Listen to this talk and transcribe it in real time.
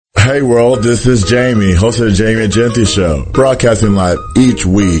Hey world, this is Jamie, host of the Jamie and Genty Show, broadcasting live each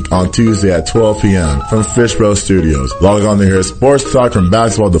week on Tuesday at 12 p.m. from Fishbowl Studios. Log on to hear sports talk from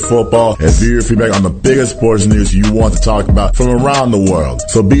basketball to football and view your feedback on the biggest sports news you want to talk about from around the world.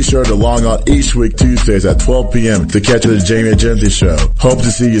 So be sure to log on each week Tuesdays at 12 p.m. to catch the Jamie and Genty Show. Hope to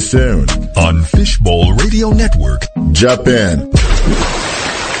see you soon on Fishbowl Radio Network. Jump in.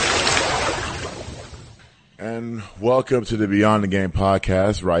 And welcome to the Beyond the Game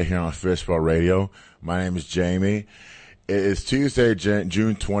podcast right here on Fishbowl Radio. My name is Jamie. It is Tuesday, June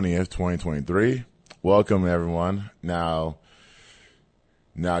 20th, 2023. Welcome, everyone. Now,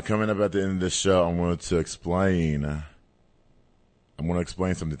 coming up at the end of this show, I'm going to explain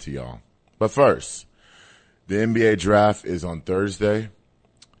something to y'all. But first, the NBA draft is on Thursday.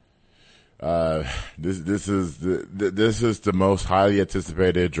 This is the most highly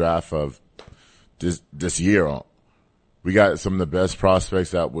anticipated draft of this year. We got some of the best prospects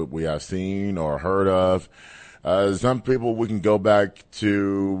that we have seen or heard of. Some people we can go back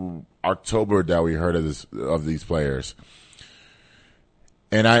to October that we heard of these players.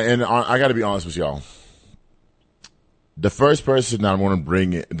 And I got to be honest with y'all. The first person that I'm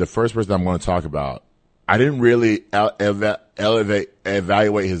going to talk about, I didn't really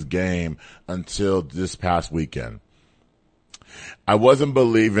evaluate his game until this past weekend. I wasn't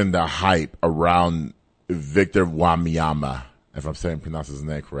believing the hype around Victor Wembanyama, if I'm pronouncing his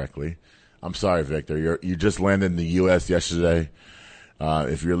name correctly. I'm sorry, Victor. You just landed in the U.S. yesterday.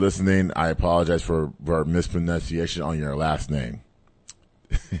 If you're listening, I apologize for mispronunciation on your last name.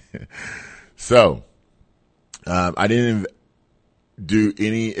 So, I didn't do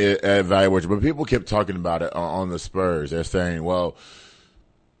any evaluation, but people kept talking about it on the Spurs. They're saying, well,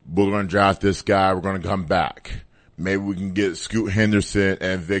 we're going to draft this guy. We're going to come back. Maybe we can get Scoot Henderson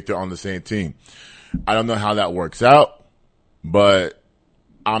and Victor on the same team. I don't know how that works out, but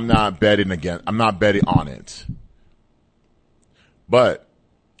I'm not betting on it. But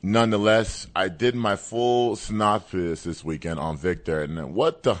nonetheless, I did my full synopsis this weekend on Victor and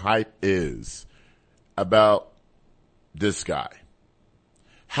what the hype is about this guy.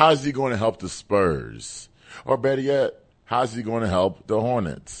 How's he going to help the Spurs? Or better yet, how's he going to help the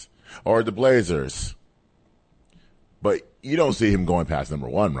Hornets or the Blazers? But you don't see him going past number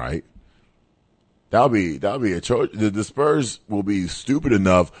one, right? That'll be a choice. The Spurs will be stupid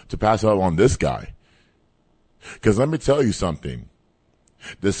enough to pass up on this guy. Because let me tell you something.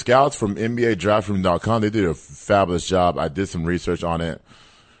 The scouts from NBADraftRoom.com, they did a fabulous job. I did some research on it.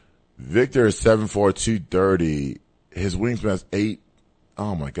 Victor is 7'4", 230. His wingspan is 8.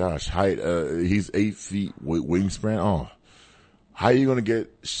 Oh my gosh, height. He's 8 feet wingspan. Oh, how are you going to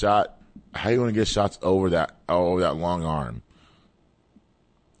get shot? How are you going to get shots over that long arm?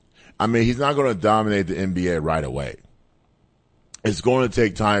 I mean, he's not going to dominate the NBA right away. It's going to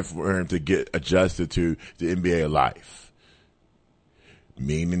take time for him to get adjusted to the NBA life.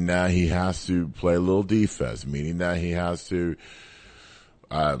 Meaning that he has to play a little defense. Meaning that he has to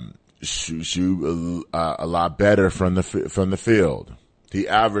shoot a lot better from the field. He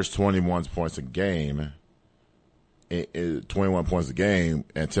averaged 21 points a game. 21 points a game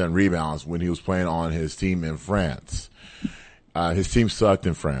and 10 rebounds when he was playing on his team in France. His team sucked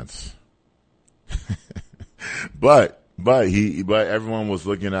in France. but everyone was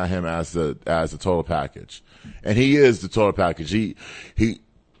looking at him as the total package. And he is the total package. The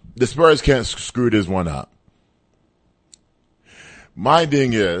Spurs can't screw this one up. My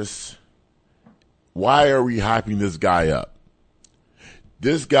thing is, why are we hyping this guy up?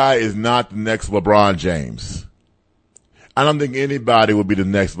 This guy is not the next LeBron James. I don't think anybody will be the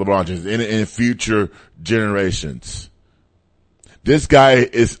next LeBron James in future generations. This guy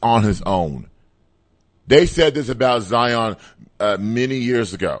is on his own. They said this about Zion many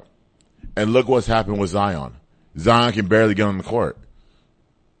years ago. And look what's happened with Zion. Zion can barely get on the court.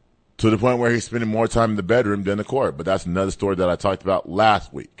 To the point where he's spending more time in the bedroom than the court. But that's another story that I talked about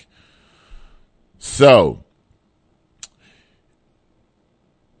last week. So,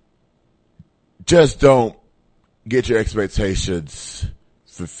 just don't get your expectations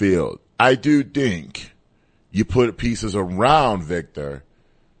fulfilled. I do think you put pieces around Victor,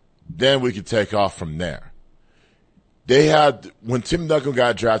 then we can take off from there. When Tim Duncan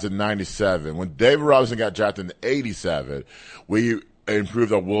got drafted in 97, when David Robinson got drafted in 87, we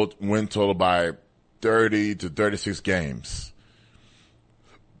improved our win total by 30 to 36 games.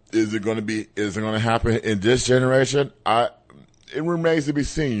 Is it going to happen in this generation? It remains to be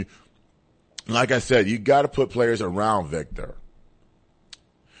seen. Like I said, you got to put players around Victor.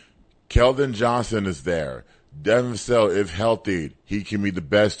 Keldon Johnson is there. Devin Vassell, if healthy, he can be the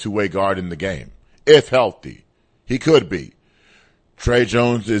best two-way guard in the game. If healthy, he could be. Trey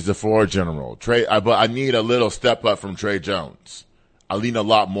Jones is the floor general. But I need a little step up from Trey Jones. I need a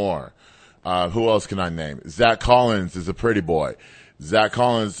lot more. Who else can I name? Zach Collins is a pretty boy. Zach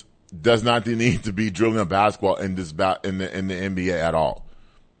Collins does not need to be dribbling a basketball in the NBA at all.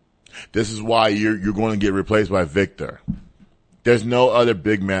 This is why you're going to get replaced by Victor. There's no other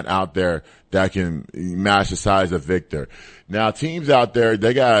big man out there that can match the size of Victor. Now, teams out there,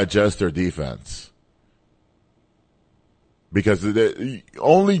 they gotta adjust their defense. Because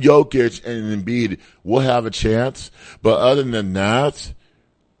only Jokic and Embiid will have a chance, but other than that,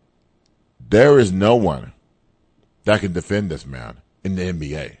 there is no one that can defend this man in the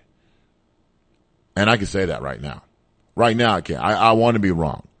NBA. And I can say that right now. Right now I can't. I want to be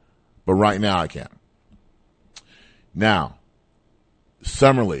wrong, but right now I can't. Now,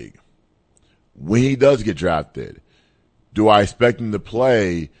 Summer League. When he does get drafted, do I expect him to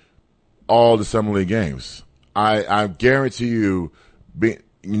play all the Summer League games? I guarantee you,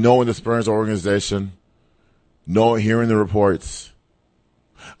 knowing the Spurs organization, hearing the reports,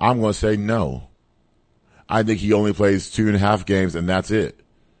 I'm going to say no. I think he only plays 2.5 games and that's it.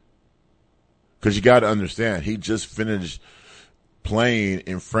 Because you got to understand, he just finished playing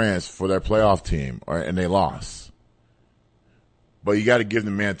in France for their playoff team, and they lost. But you got to give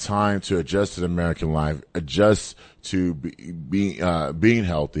the man time to adjust to the American life, adjust to being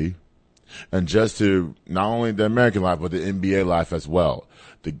healthy, and just to not only the American life, but the NBA life as well.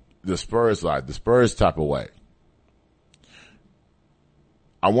 The Spurs life, the Spurs type of way.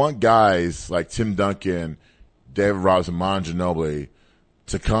 I want guys like Tim Duncan, David Robinson, Manu Ginobili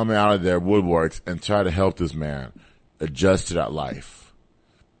to come out of their woodworks and try to help this man adjust to that life.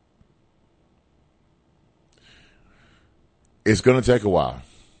 It's going to take a while.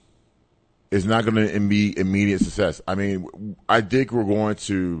 It's not going to be immediate success. I mean, I think we're going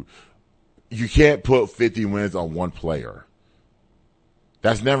to, you can't put 50 wins on one player.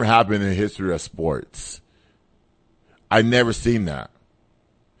 That's never happened in the history of sports. I've never seen that.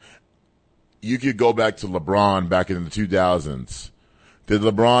 You could go back to LeBron back in the 2000s. Did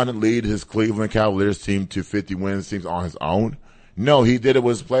LeBron lead his Cleveland Cavaliers team to 50 wins teams on his own? No, he did it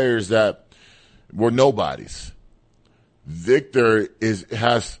with players that were nobodies. Victor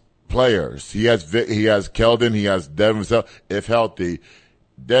has players. He has Keldon, he has Devin himself, if healthy.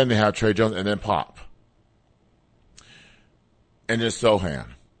 Then they have Trey Jones and then Pop. And then Sohan.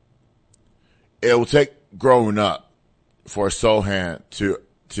 It will take growing up for Sohan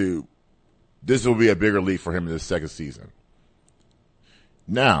to this will be a bigger leap for him in the second season.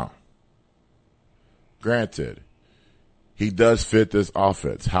 Now, granted, he does fit this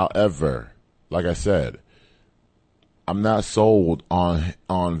offense. However, like I said, I'm not sold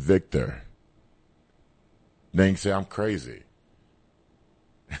on Victor. Then you say I'm crazy.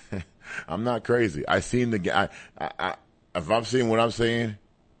 I'm not crazy. I seen the guy. If I'm seeing what I'm saying,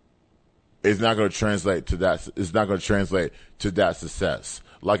 it's not going to translate to that. It's not going to translate to that success.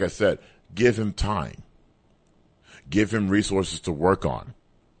 Like I said, give him time. Give him resources to work on.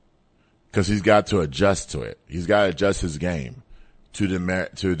 Because he's got to adjust to it. He's got to adjust his game to the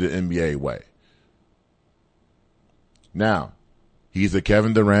NBA way. Now, he's a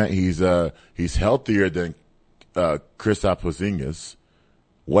Kevin Durant. He's healthier than Kristaps Porzingis.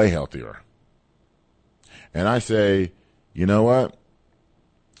 Way healthier. And I say, you know what?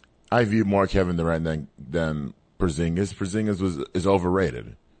 I view more Kevin Durant than Porzingis. Porzingis is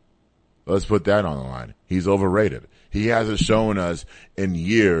overrated. Let's put that on the line. He's overrated. He hasn't shown us in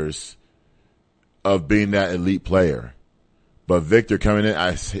years of being that elite player. But Victor coming in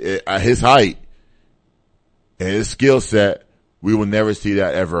at his height and his skill set, we will never see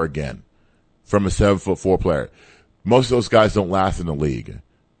that ever again from a 7'4" player. Most of those guys don't last in the league.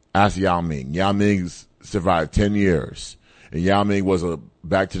 Ask Yao Ming. Yao Ming's survived 10 years. And Yao Ming was a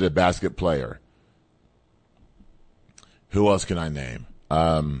back to the basket player. Who else can I name?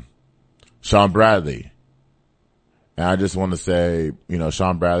 Sean Bradley. And I just want to say,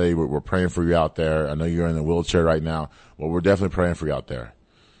 Sean Bradley, we're praying for you out there. I know you're in a wheelchair right now, but we're definitely praying for you out there.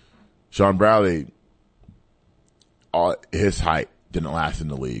 Sean Bradley, his height didn't last in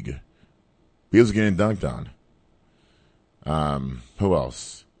the league. He was getting dunked on. Who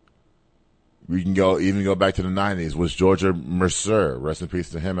else? We can even go back to the 90s. Was Georgia Mercer. Rest in peace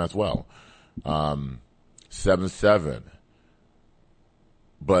to him as well. 7'7".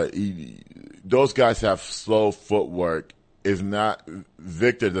 But those guys have slow footwork.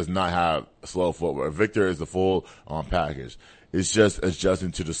 Victor does not have slow footwork. Victor is the full on package. It's just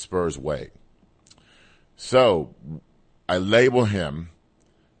adjusting to the Spurs way. So I label him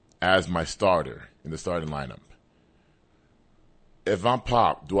as my starter in the starting lineup. If I'm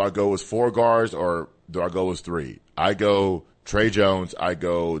Pop, do I go with 4 guards or do I go with 3? I go Trey Jones. I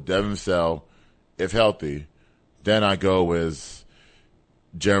go Devin Vassell, if healthy. Then I go with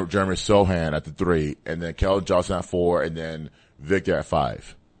Jeremy Sohan at the 3, and then Keldon Johnson at 4, and then Victor at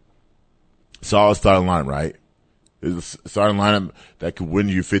 5. Solid starting line, right? It's a starting lineup that could win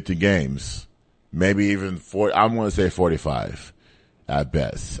you 50 games. Maybe even 40. I'm going to say 45 at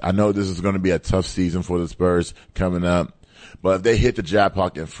best. I know this is going to be a tough season for the Spurs coming up, but if they hit the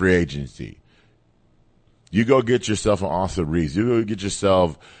jackpot in free agency, you go get yourself an Austin Reeves. You go get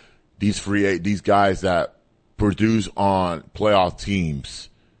yourself these guys that produce on playoff teams.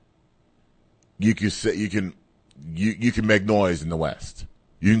 You can make noise in the West.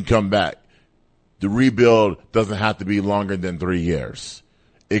 You can come back. The rebuild doesn't have to be longer than 3 years.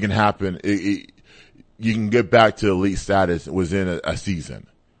 It can happen. You can get back to elite status within a season.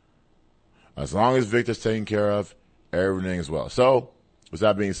 As long as Victor's taken care of, everything is well. So, with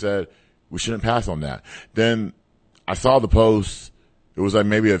that being said, we shouldn't pass on that. Then I saw the post. It was like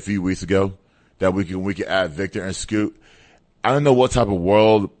maybe a few weeks ago that we could add Victor and Scoot. I don't know what type of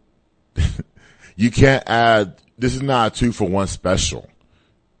world you can't add. This is not a 2-for-1 special.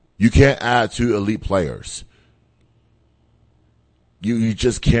 You can't add 2 elite players. You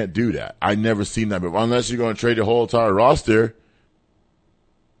just can't do that. I never seen that before. Unless you're going to trade the whole entire roster,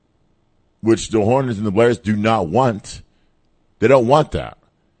 which the Hornets and the Blazers do not want. They don't want that.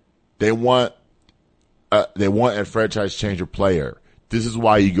 They want a franchise changer player. This is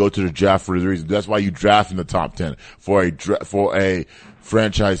why you go to the draft for the reason. That's why you draft in the top 10 for a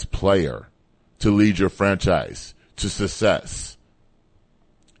franchise player to lead your franchise to success.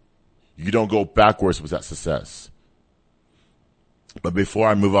 You don't go backwards with that success. But before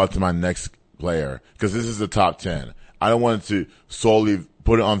I move on to my next player, because this is the top 10, I don't want to solely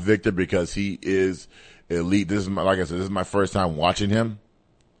put it on Victor because he is elite. Like I said, this is my first time watching him.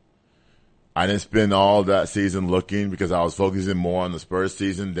 I didn't spend all that season looking because I was focusing more on the Spurs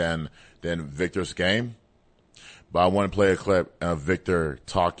season than Victor's game. But I want to play a clip of Victor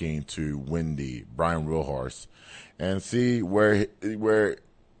talking to Brian Ruhlhorst, and see where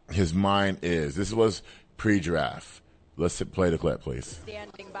his mind is. This was pre-draft. Let's play the clip, please.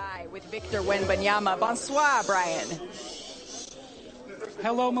 Standing by with Victor Wembanyama. Bonsoir, Brian.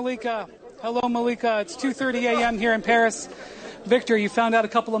 Hello, Malika. It's 2:30 a.m. here in Paris. Victor, you found out a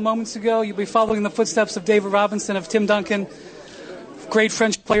couple of moments ago you'll be following the footsteps of David Robinson, of Tim Duncan, great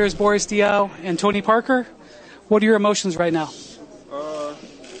French players Boris Diaw, and Tony Parker. What are your emotions right now?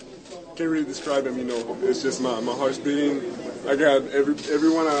 Can't really describe them, It's just my heart's beating. I got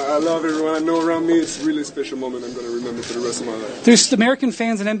everyone I love, everyone I know around me. It's a really special moment I'm going to remember for the rest of my life. There's American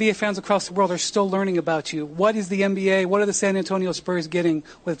fans and NBA fans across the world are still learning about you. What is the NBA? What are the San Antonio Spurs getting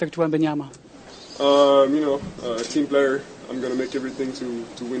with Victor Wembanyama? A team player. I'm going to make everything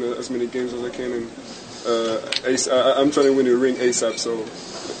to win as many games as I can. And I'm trying to win a ring ASAP, so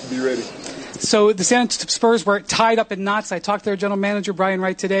be ready. So the San Antonio Spurs were tied up in knots. I talked to their general manager, Brian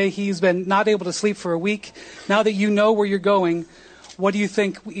Wright, today. He's been not able to sleep for a week. Now that you know where you're going, what do you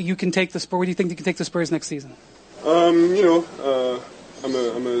think you can take the Spurs? Where do you think you can take the Spurs next season? I'm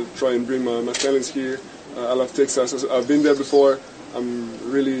gonna try and bring my talents here. I love Texas. I've been there before.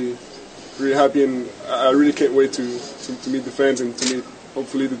 I'm really happy, and I really can't wait to meet the fans and to meet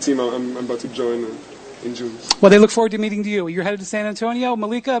hopefully the team I'm about to join in June. Well, they look forward to meeting you. You're headed to San Antonio.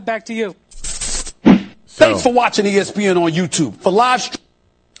 Malika, back to you. Thanks for watching ESPN on YouTube. For live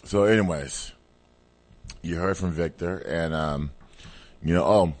So anyways, you heard from Victor, and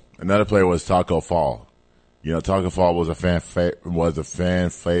another player was Taco Fall. Taco Fall was a fan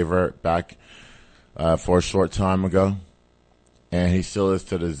favorite back for a short time ago, and he still is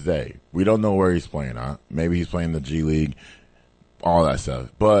to this day. We don't know where he's playing at. Maybe he's playing the G League, all that stuff,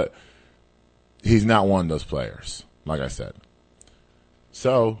 but he's not one of those players, like I said.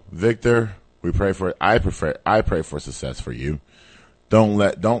 So, Victor, we pray for it. I pray for success for you.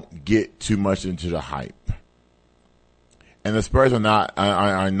 Don't get too much into the hype. And the Spurs are not.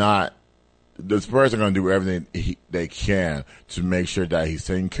 The Spurs are going to do everything they can to make sure that he's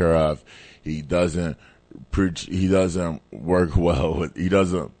taken care of. He doesn't preach. He doesn't work well. He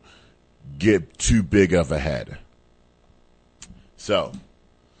doesn't get too big of a head. So,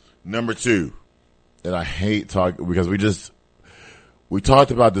 number 2, that I hate talking because we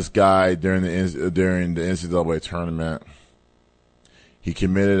talked about this guy during the NCAA tournament. He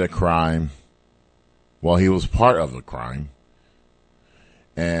committed a crime. Well, he was part of the crime.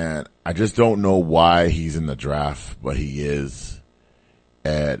 And I just don't know why he's in the draft, but he is.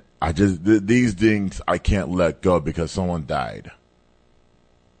 And these things I can't let go because someone died.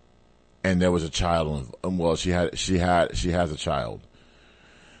 And there was a child. Well, she has a child.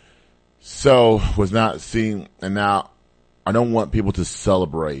 So was not seen, and now I don't want people to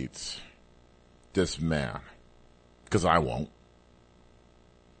celebrate this man, because I won't.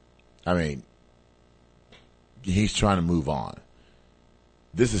 I mean, he's trying to move on.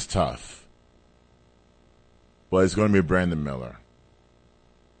 This is tough. But it's going to be Brandon Miller.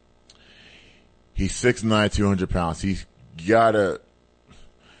 He's 6'9", 200 pounds. He's got a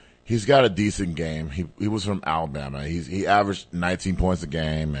decent game. He was from Alabama. He averaged 19 points a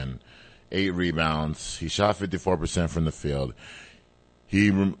game and 8 rebounds. He shot 54% from the field.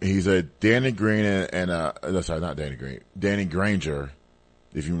 He's a Danny Green Danny Granger,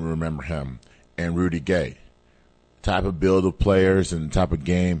 if you remember him, and Rudy Gay. Type of build of players and type of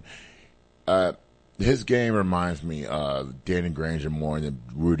game. His game reminds me of Danny Granger more than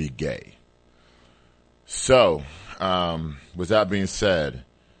Rudy Gay. So, with that being said,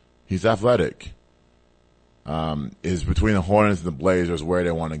 he's athletic. Is between the Hornets and the Blazers where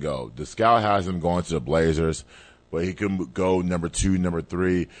they want to go. The scout has him going to the Blazers, but he can go number 2, number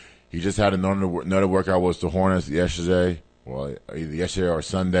 3. He just had another workout with the Hornets yesterday. Well, either yesterday or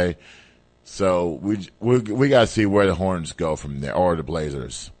Sunday. So we got to see where the Hornets go from there, or the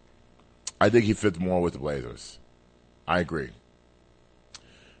Blazers. I think he fits more with the Blazers. I agree.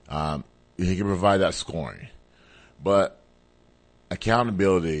 He can provide that scoring. But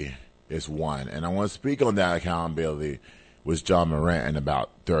accountability is one. And I want to speak on that accountability with John Morant in about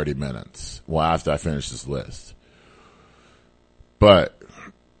 30 minutes. Well, after I finish this list. But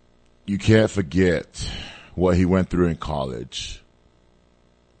you can't forget what he went through in college.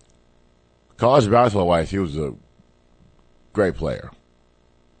 College basketball-wise, he was a great player.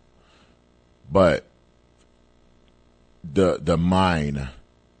 But the mind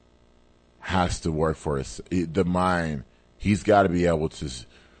has to work for us. The mind, he's got to be able to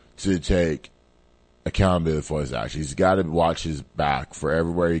take accountability for his actions. He's got to watch his back for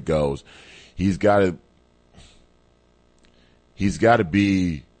everywhere he goes. He's got to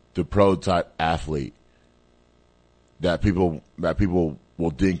be the prototype athlete that people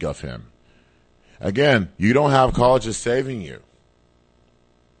will think of him. Again, you don't have colleges saving you.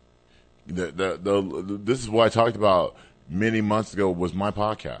 This is what I talked about many months ago was my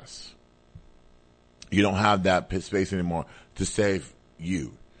podcast. You don't have that space anymore to save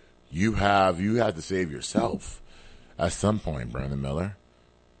you. You have to save yourself at some point, Brandon Miller.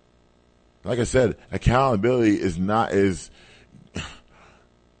 Like I said, accountability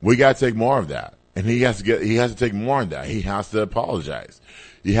we got to take more of that. And he has to take more of that. He has to apologize.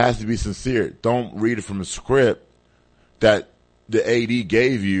 He has to be sincere. Don't read it from a script that the AD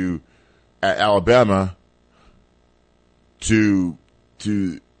gave you at Alabama to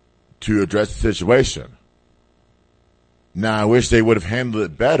address the situation. Now, I wish they would have handled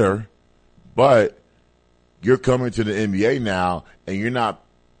it better, but you're coming to the NBA now, and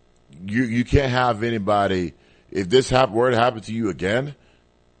you can't have anybody. If this were to happen to you again,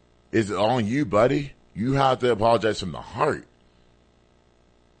 it's on you, buddy. You have to apologize from the heart.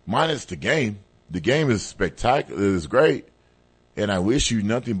 Minus the game. The game is spectacular. It is great. And I wish you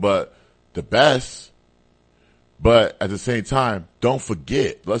nothing but the best. But at the same time, don't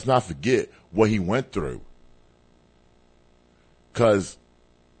forget. Let's not forget what he went through. Because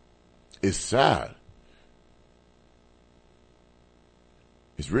it's sad.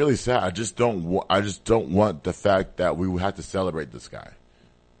 It's really sad. I just don't want the fact that we would have to celebrate this guy.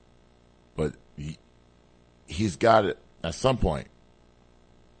 But he's got it at some point.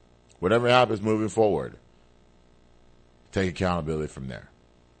 Whatever happens moving forward, take accountability from there.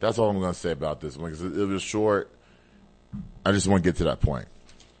 That's all I'm going to say about this one because it was short. I just want to get to that point.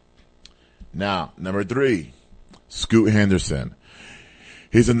 Now, number 3, Scoot Henderson.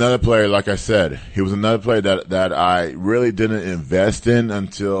 He's another player, like I said, he was another player that I really didn't invest in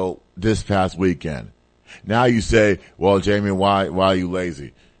until this past weekend. Now you say, well, Jamie, why are you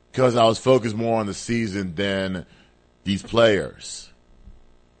lazy? Because I was focused more on the season than these players.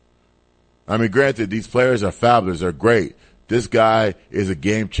 I mean, granted, these players are fabulous. They're great. This guy is a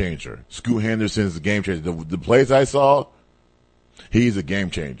game changer. Scoot Henderson is a game changer. The plays I saw, he's a game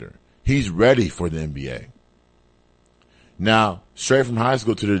changer. He's ready for the NBA. Now, straight from high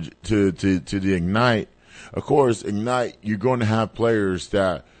school to the Ignite, of course, Ignite, you're going to have players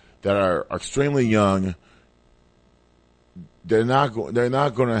that are extremely young. They're not going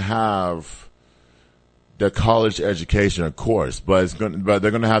to have the college education, of course, but they're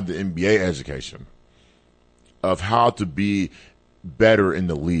going to have the NBA education of how to be better in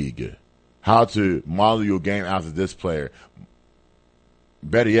the league, how to model your game after this player.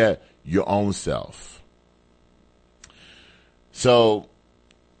 Better yet, your own self. So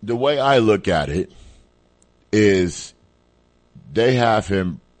the way I look at it is they have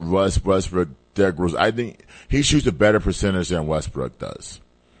him, Russ Westbrook, Derrick Rose. I think he shoots a better percentage than Westbrook does,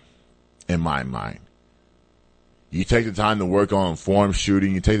 in my mind. You take the time to work on form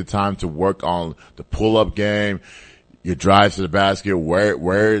shooting. You take the time to work on the pull-up game, your drives to the basket. Where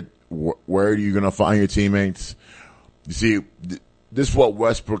are you going to find your teammates? You see, this is what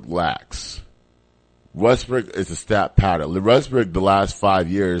Westbrook lacks. Westbrook is a stat pattern. Westbrook, the last 5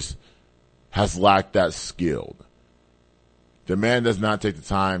 years, has lacked that skill. The man does not take the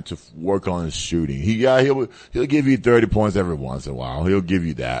time to work on his shooting. He'll give you 30 points every once in a while. He'll give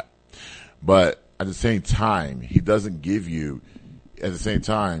you that. But at the same time, he doesn't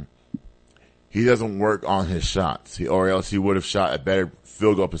work on his shots. Or else he would have shot a better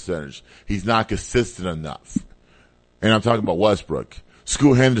field goal percentage. He's not consistent enough. And I'm talking about Westbrook.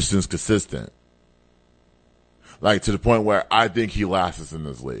 Scoot Henderson's consistent. Like, to the point where I think he lasts in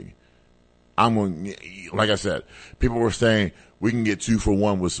this league. Like I said, people were saying we can get 2 for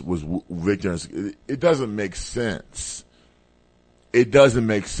 1 was Victor. It doesn't make sense. It doesn't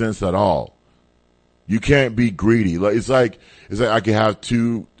make sense at all. You can't be greedy. It's like I can have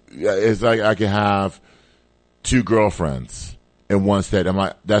two girlfriends in one state. I'm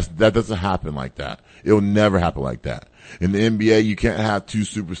like, that doesn't happen like that. It'll never happen like that. In the NBA, you can't have 2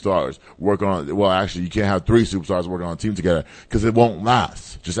 superstars you can't have 3 superstars working on a team together because it won't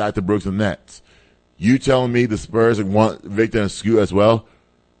last. Just ask the Brooks and Nets. You telling me the Spurs want Victor and Scoot as well?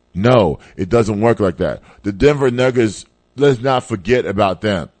 No, it doesn't work like that. The Denver Nuggets, let's not forget about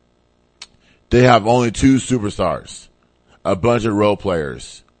them. They have only 2 superstars, a bunch of role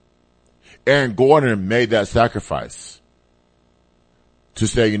players. Aaron Gordon made that sacrifice to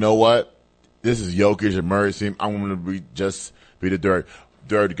say, you know what? This is Jokic and Murray's team. I'm going to be the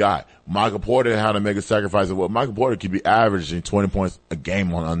third guy. Michael Porter had to make a sacrifice of what Michael Porter could be averaging 20 points a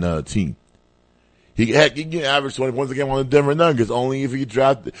game on another team. He can average 20 points a game on the Denver Nuggets only if he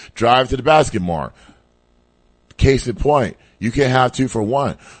drive to the basket more. Case in point, you can't have 2 for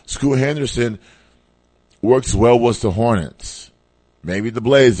 1. Scoot Henderson works well with the Hornets, maybe the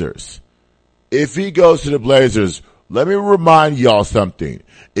Blazers. If he goes to the Blazers, let me remind y'all something.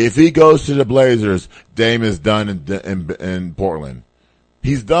 If he goes to the Blazers, Dame is done in Portland.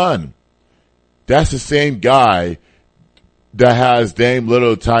 He's done. That's the same guy that has Dame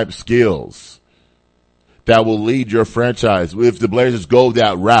Little type skills that will lead your franchise if the Blazers go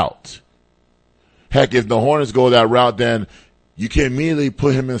that route. Heck, if the Hornets go that route, then you can immediately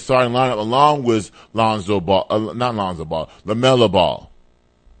put him in the starting lineup along with LaMelo Ball.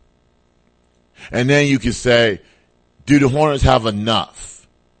 And then you can say, do the Hornets have enough?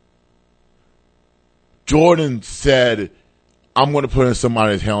 Jordan said, I'm going to put in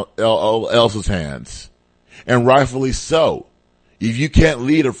somebody else's hands. And rightfully so. If you can't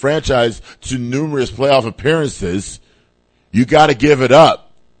lead a franchise to numerous playoff appearances, you got to give it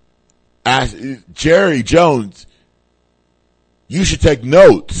up. As Jerry Jones, you should take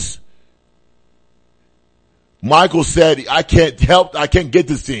notes. Michael said, I can't get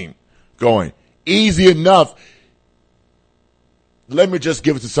this team going. Easy enough. Let me just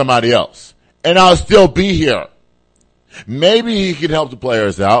give it to somebody else. And I'll still be here. Maybe he can help the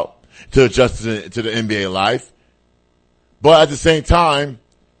players out to adjust to the NBA life. But at the same time,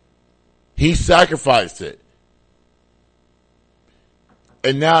 he sacrificed it.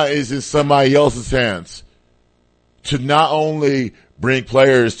 And now it's in somebody else's hands to not only bring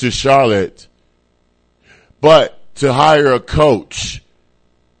players to Charlotte, but to hire a coach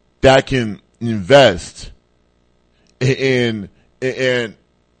that can invest in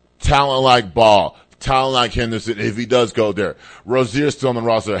talent like Ball, talent like Henderson, if he does go there. Rozier's still on the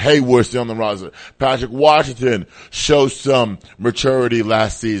roster. Hayward's still on the roster. Patrick Washington showed some maturity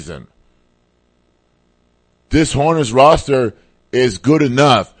last season. This Hornets roster is good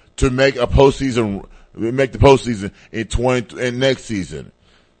enough to make the postseason in next season.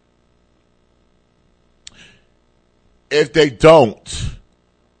 If they don't,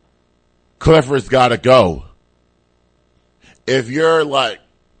 Clifford's gotta go. If you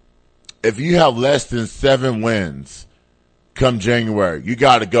have less than 7 wins come January, you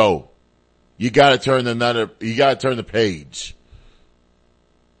gotta go. You gotta turn the page.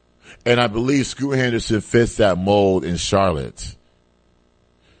 And I believe Scoot Henderson fits that mold in Charlotte.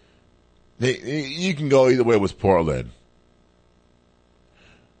 You can go either way with Portland.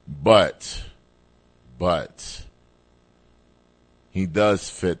 But he does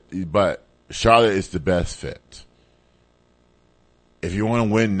fit, but Charlotte is the best fit. If you want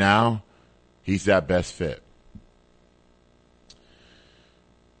to win now, he's that best fit.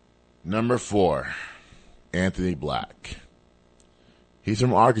 Number 4, Anthony Black. He's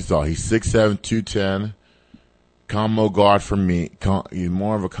from Arkansas. He's 6'7", 210. Combo guard for me. He's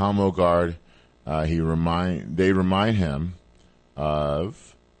more of a combo guard They remind him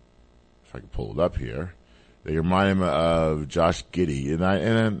of, if I can pull it up here, they remind him of Josh Giddey,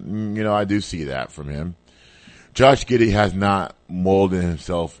 and I do see that from him. Josh Giddey has not molded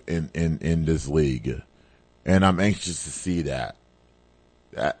himself in this league, and I'm anxious to see that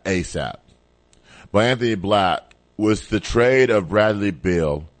ASAP. But Anthony Black was the trade of Bradley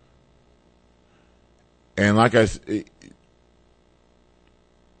Beal, and like I said,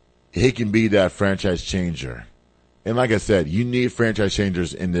 he can be that franchise changer. And like I said, you need franchise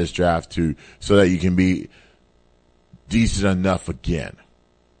changers in this draft so that you can be decent enough again.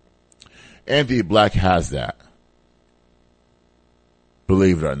 Anthony Black has that.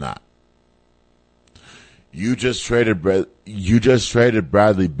 Believe it or not. You just traded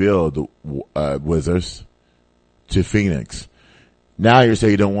Bradley Beal, the Wizards, to Phoenix. Now you're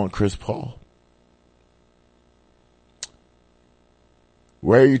saying you don't want Chris Paul.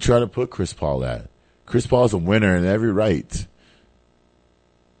 Where are you trying to put Chris Paul at? Chris Paul's a winner in every right.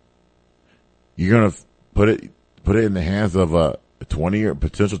 You're gonna put it in the hands of a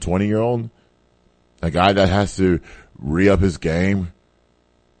potential 20-year-old, a guy that has to re-up his game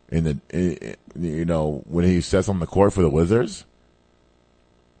when he steps on the court for the Wizards.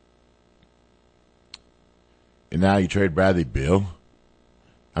 And now you trade Bradley Beal.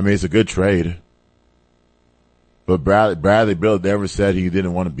 I mean, it's a good trade. But Bradley Beal never said he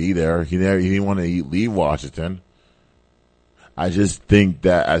didn't want to be there. He didn't want to leave Washington. I just think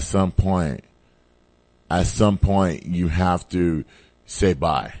that at some point you have to say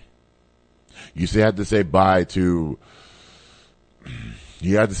bye. You have to say bye to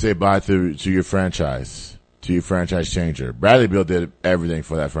your franchise, to your franchise changer. Bradley Beal did everything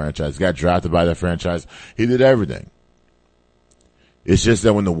for that franchise. Got drafted by that franchise. He did everything. It's just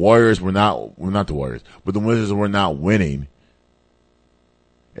that when the Warriors were not the Warriors, but the Wizards were not winning,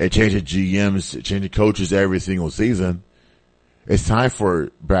 it changed the GMs, it changed the coaches every single season. It's time for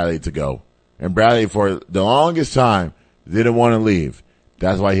Bradley to go. And Bradley, for the longest time, didn't want to leave.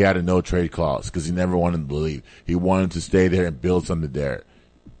 That's why he had a no trade clause, because he never wanted to leave. He wanted to stay there and build something there.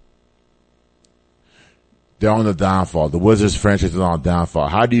 They're on the downfall. The Wizards franchise is on the downfall.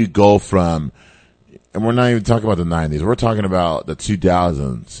 How do you go from, and we're not even talking about the 90s, we're talking about the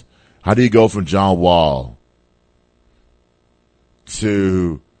 2000s. How do you go from John Wall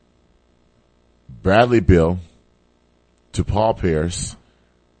to Bradley Beal to Paul Pierce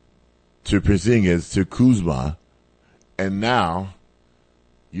to Porzingis to Kuzma, and now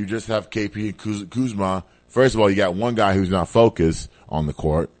you just have KP and Kuzma. First of all, you got one guy who's not focused on the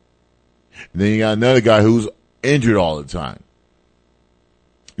court, and then you got another guy who's injured all the time.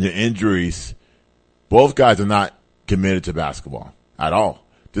 The injuries, both guys are not committed to basketball at all.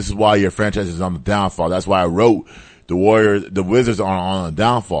 This is why your franchise is on the downfall. That's why I wrote the Wizards are on the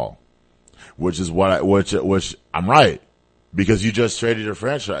downfall, which I'm right, because you just traded your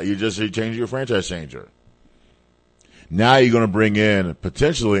franchise. You just changed your franchise changer. Now you're going to bring in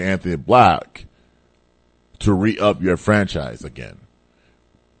potentially Anthony Black to re-up your franchise again.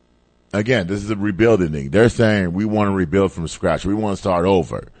 Again, this is a rebuilding thing. They're saying we want to rebuild from scratch. We want to start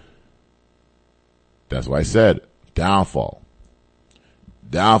over. That's why I said downfall.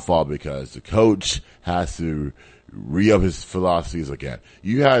 Downfall because the coach has to re-up his philosophies again.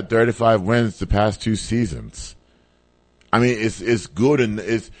 You had 35 wins the past 2 seasons. I mean, it's good and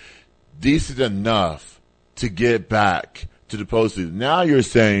it's decent enough to get back to the postseason. Now you're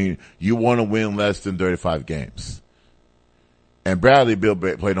saying you want to win less than 35 games. And Bradley Beal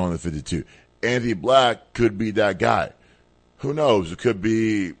played on the 52. Anthony Black could be that guy. Who knows? It could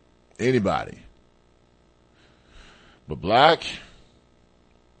be anybody. But Black,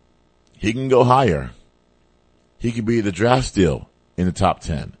 he can go higher. He could be the draft steal in the top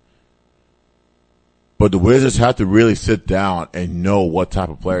 10. But the Wizards have to really sit down and know what type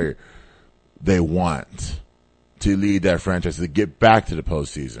of player they want to lead that franchise to get back to the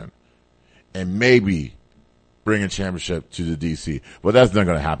postseason and maybe bring a championship to the DC. But that's not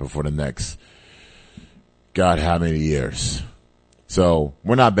going to happen for the next, God, how many years. So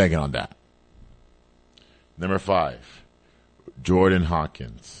we're not banking on that. Number 5, Jordan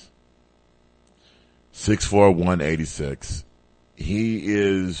Hawkins. 6'4", 186. He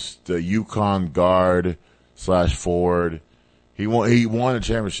is the UConn guard / forward. He won a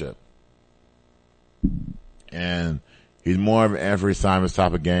championship. And he's more of an Anthony Simons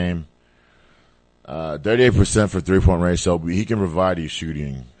type of game. 38% for 3-point range, so he can provide you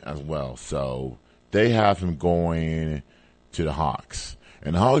shooting as well. So they have him going to the Hawks.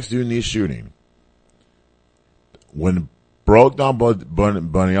 And the Hawks do need shooting. When Bogdan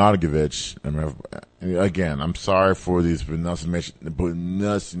Bogdanovic, again, I'm sorry for these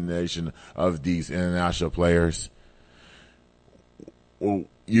pronunciation of these international players.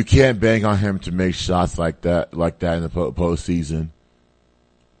 You can't bank on him to make shots like that in the postseason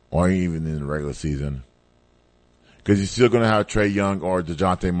or even in the regular season. Because you're still going to have Trae Young or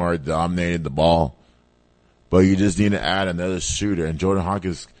DeJounte Murray dominating the ball. But you just need to add another shooter. And Jordan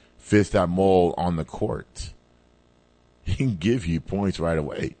Hawkins fits that mold on the court. He can give you points right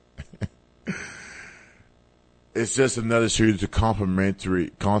away. It's just another shooter to complement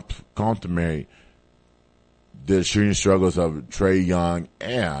the shooting struggles of Trae Young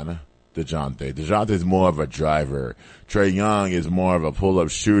and DeJounte. DeJounte is more of a driver. Trae Young is more of a pull-up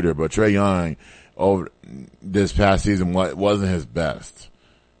shooter. But Trae Young, over this past season, wasn't his best.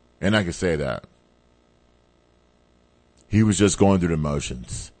 And I can say that. He was just going through the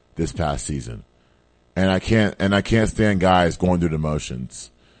motions this past season. And I can't stand guys going through the motions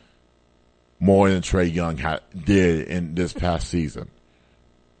more than Trae Young did in this past season.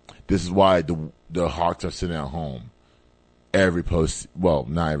 This is why the Hawks are sitting at home not every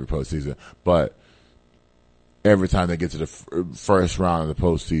postseason, but every time they get to the first round of the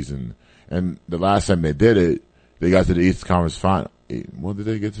postseason. And the last time they did it, they got to the East Conference Final. Well, did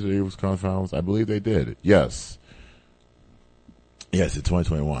they get to the East Conference Finals? I believe they did. Yes, in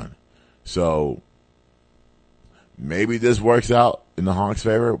 2021. So maybe this works out in the Hawks'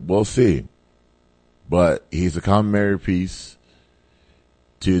 favor. We'll see. But he's a complementary piece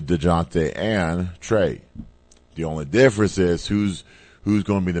to DeJounte and Trae. The only difference is who's going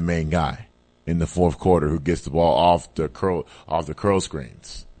to be the main guy in the fourth quarter who gets the ball off the curl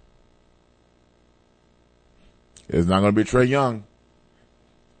screens. It's not going to be Trae Young.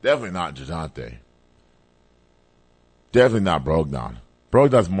 Definitely not DeJounte. Definitely not Brogdon.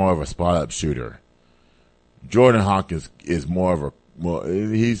 Brogdon's more of a spot-up shooter. Jordan Hawkins is more of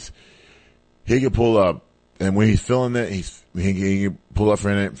he can pull up, and when he's feeling it, he can pull up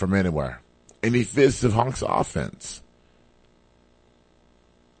from anywhere. And he fits the Hawks offense.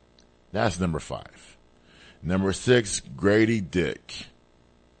 That's number 5. Number 6, Grady Dick.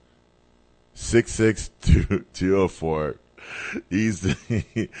 6'6", 204. He's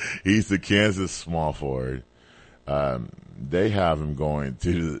the Kansas small forward. They have him going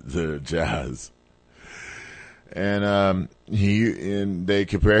to the Jazz. And they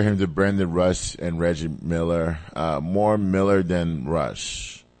compare him to Brendan Rush and Reggie Miller. More Miller than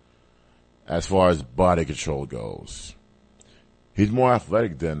Rush as far as body control goes. He's more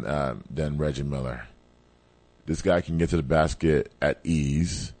athletic than Reggie Miller. This guy can get to the basket at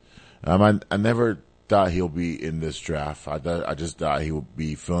ease. I never thought he'll be in this draft. I just thought he would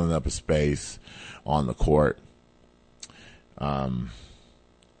be filling up a space on the court. Did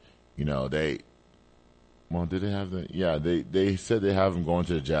they have they said they have him going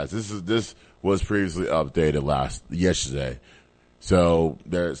to the Jazz. This was previously updated yesterday. So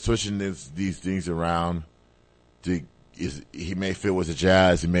they're switching these things around. He may fit with the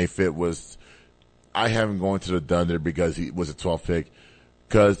Jazz. He may fit with. I have him going to the Thunder because he was a 12th pick.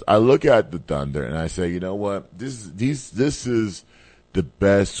 Because I look at the Thunder and I say, you know what? This is the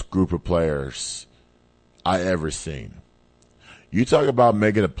best group of players I ever seen. You talk about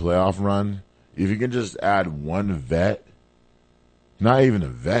making a playoff run. If you can just add one vet, not even a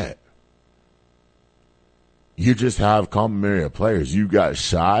vet, you just have complementary players. You got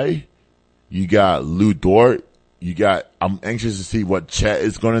Shai, you got Lou Dort, I'm anxious to see what Chet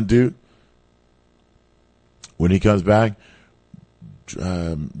is going to do when he comes back.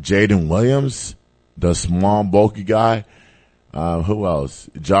 Jaden Williams, the small, bulky guy. Who else?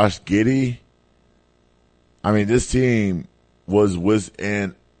 Josh Giddey. I mean, this team was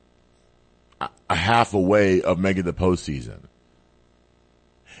within a half away of making the postseason.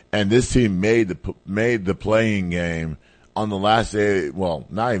 And this team made the playing game on the last day, well,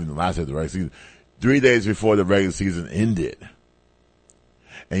 not even the last day of the regular season, 3 days before the regular season ended.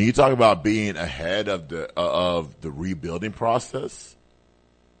 And you talk about being ahead of the rebuilding process.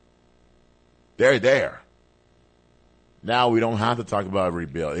 They're there. Now we don't have to talk about a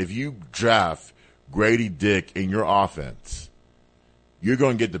rebuild. If you draft Grady Dick in your offense, you're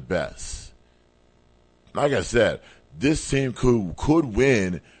going to get the best. Like I said, this team could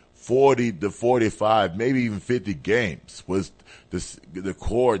win 40 to 45, maybe even 50 games with the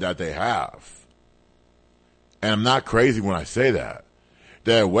core that they have. And I'm not crazy when I say that.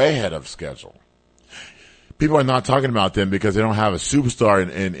 They're way ahead of schedule. People are not talking about them because they don't have a superstar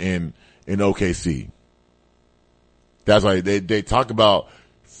in OKC. That's why they talk about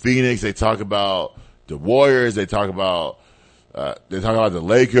Phoenix, they talk about the Warriors, they talk about the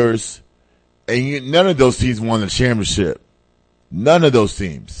Lakers, and none of those teams won the championship None of those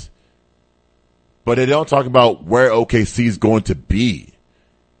teams. But they don't talk about where OKC is going to be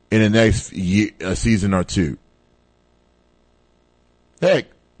in the next season or two. Heck,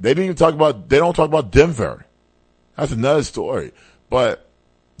 they don't talk about Denver. That's another story. But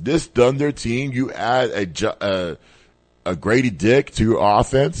this Thunder team, you add a Grady Dick to your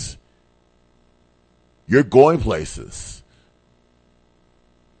offense, you're going places.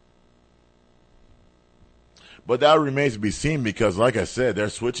 But that remains to be seen because, like I said, they're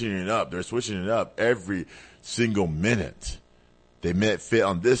switching it up. They're switching it up every single minute. They may fit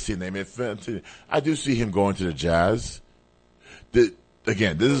on this team. They may fit on this. I do see him going to the Jazz.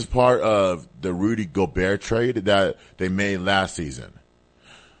 Again, this is part of the Rudy Gobert trade that they made last season.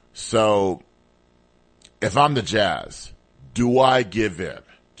 So, if I'm the Jazz, do I give in?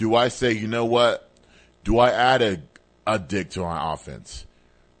 Do I say, you know what? Do I add a Dick to my offense?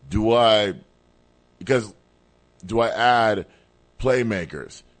 Do I add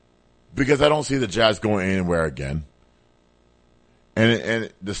playmakers? Because I don't see the Jazz going anywhere again.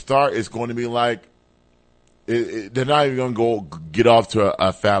 And the start is going to be like, they're not even going to get off to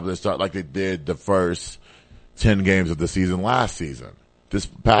a fabulous start like they did the first 10 games of the season last season, this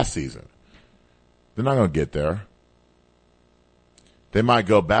past season. They're not going to get there. They might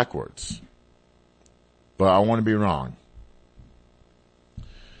go backwards. But I want to be wrong.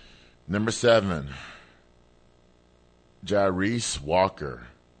 Number 7. Jarreese Walker.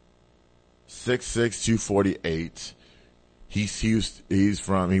 6'6", 248.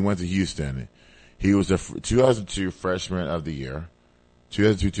 He went to Houston. He was a 2002 freshman of the year.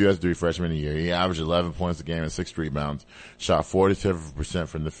 2002-2003 freshman of the year. He averaged 11 points a game and 6 rebounds. Shot 47%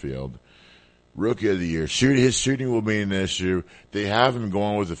 from the field. Rookie of the year. His shooting will be an issue. They have him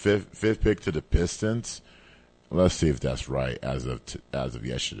going with the fifth pick to the Pistons. Let's see if that's right as of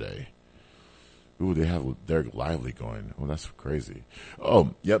yesterday. Ooh, they have Derek Lively going. Oh, that's crazy.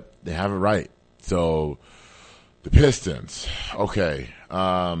 Oh, yep, they have it right. So the Pistons. Okay.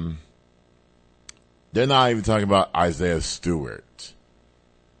 They're not even talking about Isaiah Stewart.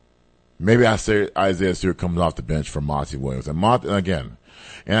 Maybe I say Isaiah Stewart comes off the bench for Monty Williams. And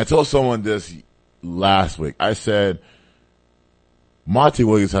I told someone this last week. I said, Monty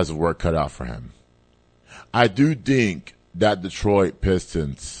Williams has a work cut out for him. I do think that Detroit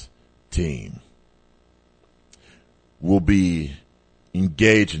Pistons team will be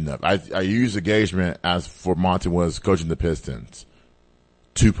engaged enough. I use engagement as for Monty Williams coaching the Pistons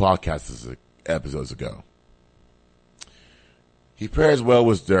 2 episodes ago. He pairs well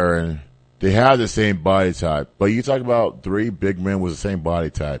with Duren. They have the same body type, but you talk about 3 big men with the same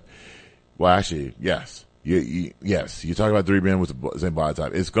body type. Well, actually, yes. Yes, you talk about 3 men with the same body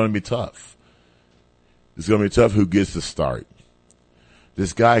type. It's going to be tough. It's going to be tough who gets to start.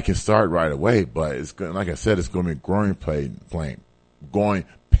 This guy can start right away, but it's going, like I said, it's going to be growing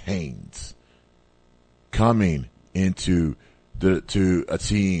pains coming into to a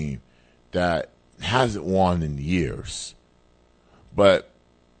team that hasn't won in years, but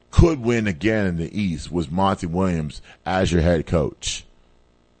could win again in the East with Monty Williams as your head coach.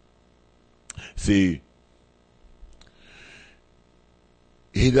 See,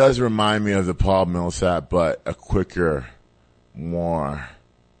 he does remind me of the Paul Millsap, but a quicker Paul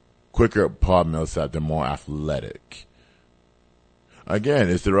Millsap, than more athletic. Again,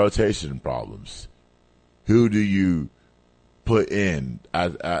 it's the rotation problems. Who do you put in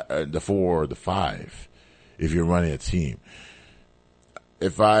as the 4 or the 5 if you're running a team?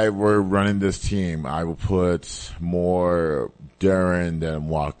 If I were running this team, I would put more Duren than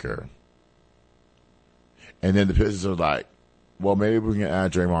Walker. And then the Pistons are like, well, maybe we can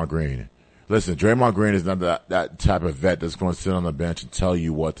add Draymond Green. Listen, Draymond Green is not that type of vet that's going to sit on the bench and tell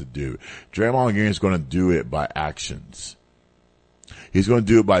you what to do. Draymond Green is going to do it by actions. He's going to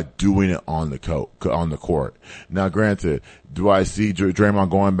do it by doing it on the court. Now, granted, do I see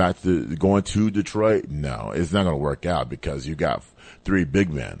Draymond going to Detroit? No, it's not going to work out because you got 3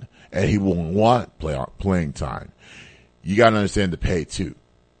 big men, and he won't want playing time. You got to understand the pay too,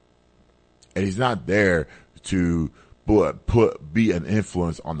 and he's not there to be an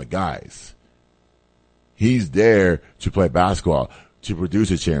influence on the guys. He's there to play basketball, to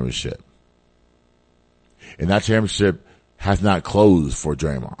produce a championship, and that championship has not closed for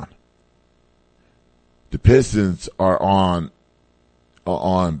Draymond. The Pistons are on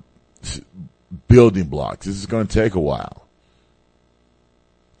building blocks. This is going to take a while.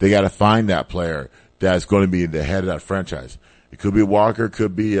 They got to find that player that's going to be the head of that franchise. It could be Walker, it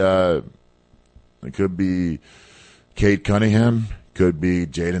could be Cade Cunningham, could be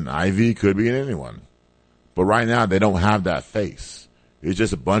Jaden Ivey, could be anyone. But right now they don't have that face. It's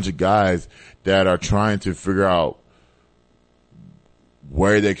just a bunch of guys that are trying to figure out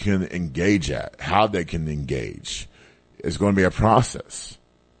where they can engage at, how they can engage. It's going to be a process.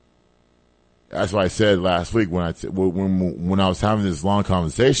 That's why I said last week when I was having this long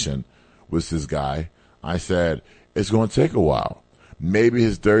conversation with this guy, I said it's going to take a while. Maybe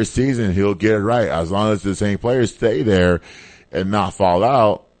his third season he'll get it right as long as the same players stay there and not fall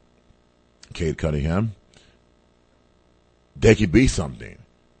out. Cade Cunningham, they could be something.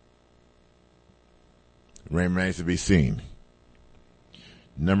 Remains to be seen.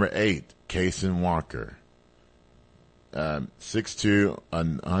 Number 8, Kaysen Walker. 6'2",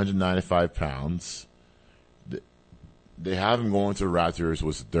 195 pounds. They have him going to the Raptors,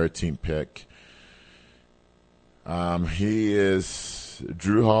 was the 13th pick. He is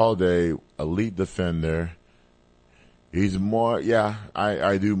Drew Holiday, elite defender. He's more,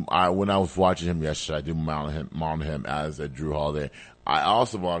 I do. When I was watching him yesterday, I do mount him as a Drew Holiday. I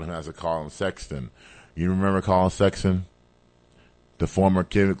also mounted him as a Colin Sexton. You remember Colin Sexton? The former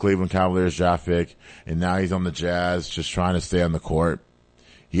Cleveland Cavaliers draft pick, and now he's on the Jazz just trying to stay on the court.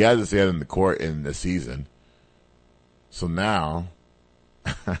 He hasn't stayed on the court in the season. So now,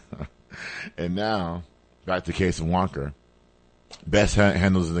 back to Kaysen Walker. Best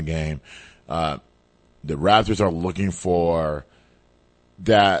handles in the game. The Raptors are looking for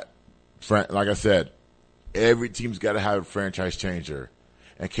that, like I said, every team's got to have a franchise changer.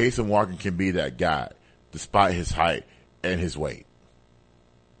 And Kaysen Walker can be that guy, despite his height and his weight.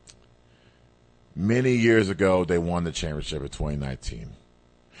 Many years ago, they won the championship in 2019.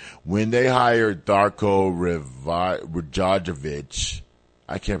 When they hired Darko Rajajovic,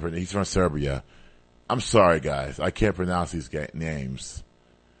 I can't pronounce, he's from Serbia. I'm sorry, guys. I can't pronounce these names.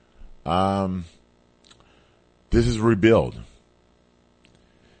 This is rebuild.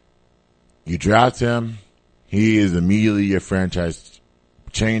 You draft him, he is immediately a franchise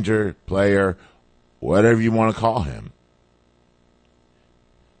changer, player, whatever you want to call him.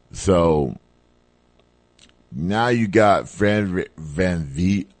 So, now you got Fred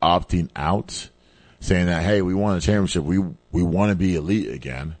VanVleet opting out, saying that, hey, we won a championship. We want to be elite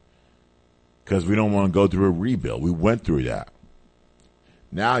again because we don't want to go through a rebuild. We went through that.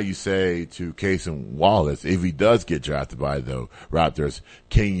 Now you say to Kaysen Wallace, if he does get drafted by the Raptors,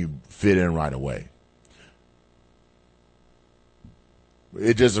 can you fit in right away?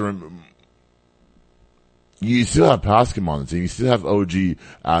 It just, you still have Pascal on the team. You still have OG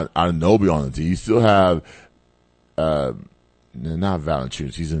Anunoby on the team. You still have, not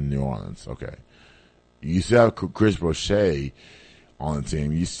Valanciunas. He's in New Orleans. Okay. You still have Chris Boucher on the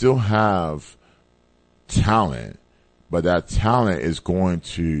team. You still have talent, but that talent is going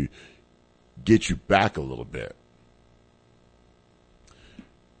to get you back a little bit.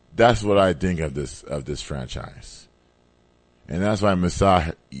 That's what I think of this franchise. And that's why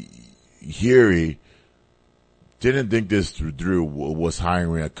Masai Ujiri didn't think this through was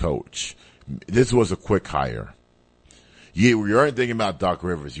hiring a coach. This was a quick hire. You weren't thinking about Doc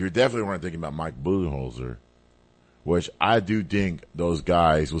Rivers. You definitely weren't thinking about Mike Budenholzer, which I do think those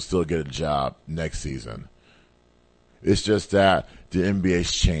guys will still get a job next season. It's just that the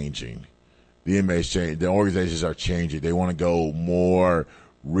NBA's changing. The NBA's changing. The organizations are changing. They want to go more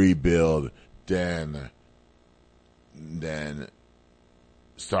rebuild than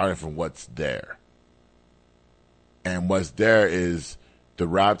starting from what's there. And what's there is the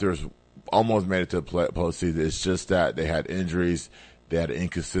Raptors almost made it to the postseason. It's just that they had injuries. They had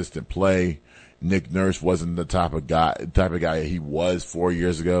inconsistent play. Nick Nurse wasn't the type of guy he was 4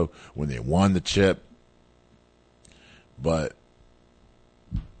 years ago when they won the chip. But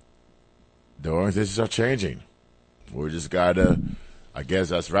the organizations are changing. We just gotta, I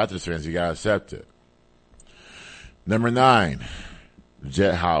guess us Raptors fans, you gotta accept it. Number 9,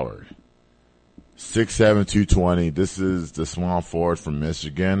 Jet Howard. 6'7", 220. This is the small forward from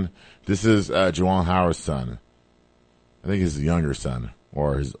Michigan. This is Juwan Howard's son. I think his younger son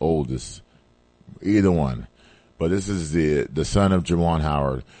or his oldest. Either one. But this is the son of Juwan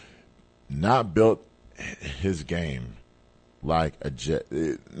Howard. Not built his game like a Jet.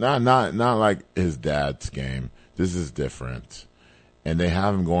 Not like his dad's game. This is different. And they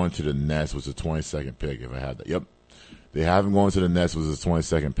have him going to the Nets with the 22nd pick, if I had that. Yep. They have him going to the Nets with his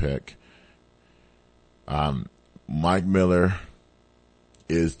 22nd pick. Mike Miller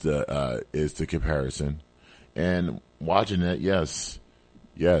is the comparison. And watching it, yes.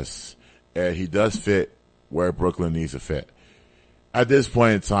 And he does fit where Brooklyn needs to fit. At this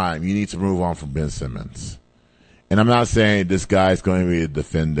point in time, you need to move on from Ben Simmons. And I'm not saying this guy's going to be a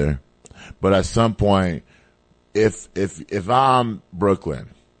defender, but at some point, if I'm Brooklyn,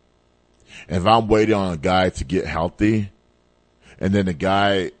 if I'm waiting on a guy to get healthy, and then the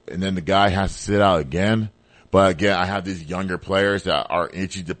guy has to sit out again, But again, I have these younger players that are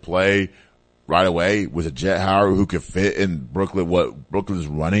itchy to play right away with a Jet Howard who could fit in Brooklyn, what Brooklyn's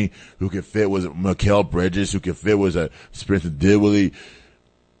running, who could fit with Mikal Bridges, who could fit with a Spencer Dinwiddie,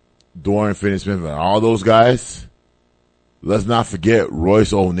 Dorian Finney-Smith, and all those guys. Let's not forget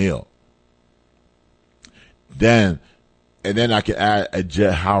Royce O'Neal. Then I can add a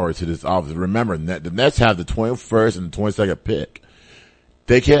Jet Howard to this offense. Remember, the Nets have the 21st and the 22nd pick.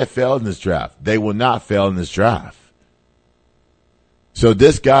 They can't fail in this draft. They will not fail in this draft. So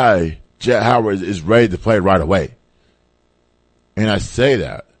this guy, Jet Howard, is ready to play right away. And I say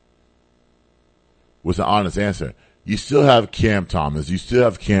that with an honest answer. You still have Cam Thomas. You still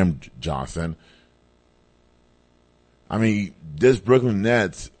have Cam Johnson. I mean, this Brooklyn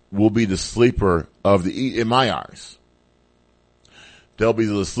Nets will be the sleeper of the East, in my eyes. They'll be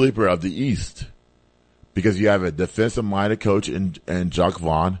the sleeper of the East because you have a defensive-minded coach in Jacques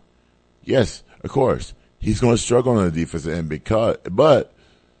Vaughn. Yes, of course, he's going to struggle on the defensive end but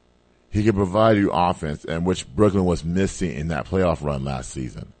he can provide you offense, and which Brooklyn was missing in that playoff run last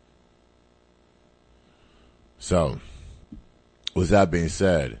season. So, with that being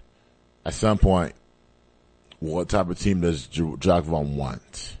said, at some point, what type of team does Jacques Vaughn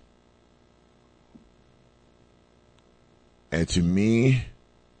want? And to me,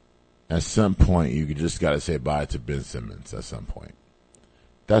 at some point, you just got to say bye to Ben Simmons at some point.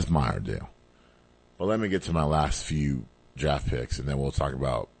 That's my ordeal. But let me get to my last few draft picks, and then we'll talk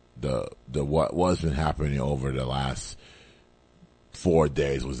about the what's been happening over the last 4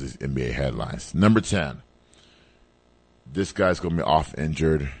 days was these NBA headlines. Number 10. This guy's going to be off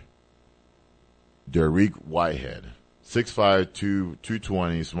injured. Dariq Whitehead, 6'5",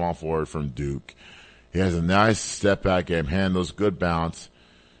 220, small forward from Duke. He has a nice step back game, handles, good bounce.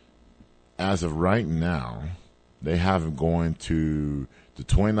 As of right now, they have him going to the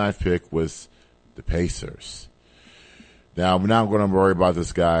 29th pick with the Pacers. Now, we're not going to worry about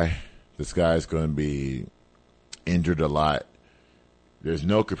this guy. This guy is going to be injured a lot. There's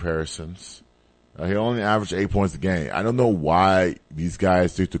no comparisons. He only averaged 8 points a game. I don't know why these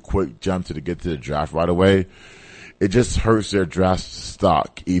guys took the quick jump to get to the draft right away. It just hurts their draft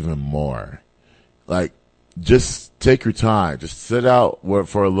stock even more. Like, just take your time. Just sit out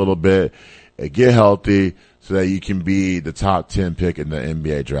for a little bit and get healthy so that you can be the top 10 pick in the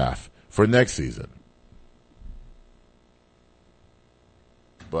NBA draft for next season.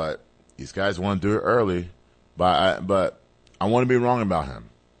 But these guys want to do it early. But I want to be wrong about him.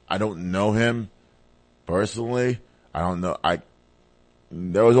 I don't know him personally. I don't know.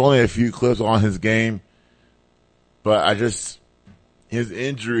 There was only a few clips on his game, but his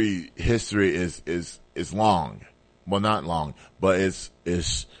injury history is long. Well, not long, but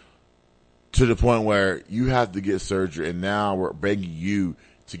it's to the point where you have to get surgery, and now we're begging you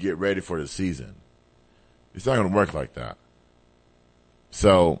to get ready for the season. It's not going to work like that.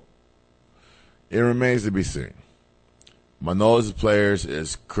 So it remains to be seen. My nose players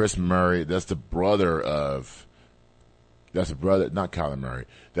is Chris Murray. Not Kyler Murray.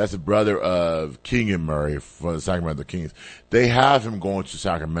 That's the brother of Keegan Murray for the Sacramento Kings. They have him going to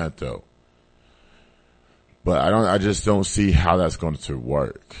Sacramento. But I just don't see how that's going to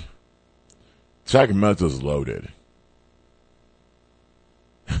work. Sacramento's loaded.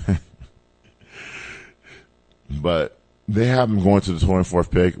 But they have him going to the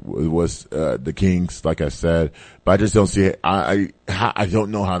 24th pick was the Kings, like I said. But I just don't see it. I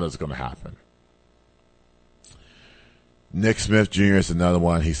don't know how that's going to happen. Nick Smith Jr. is another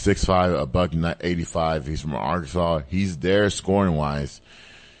one. He's 6'5", $185. He's from Arkansas. He's there scoring-wise.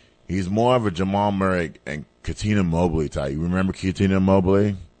 He's more of a Jamal Murray and Katina Mobley type. You remember Katina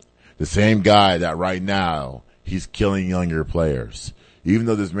Mobley? The same guy that right now he's killing younger players. Even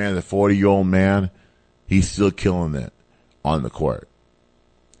though this man is a 40-year-old man, he's still killing it on the court.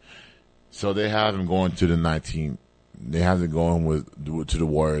 So they have him going to the 19. They have him going to the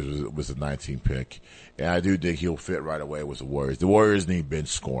Warriors with the 19th pick. And I do think he'll fit right away with the Warriors. The Warriors need bench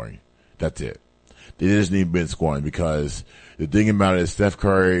scoring. That's it. They just need bench scoring because the thing about it is Steph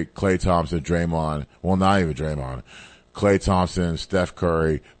Curry, Klay Thompson, Draymond, well, not even Draymond, Klay Thompson, Steph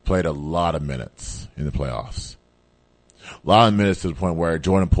Curry played a lot of minutes in the playoffs. A lot of minutes to the point where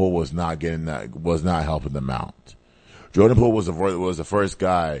Jordan Poole was not helping them out. Jordan Poole was the first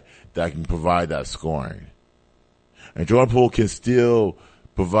guy that can provide that scoring. And Jordan Poole can still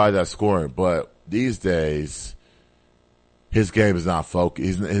provide that scoring, but these days, his game is not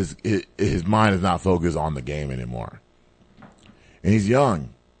focused. His mind is not focused on the game anymore. And he's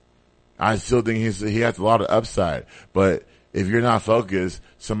young. I still think he has a lot of upside, but if you're not focused,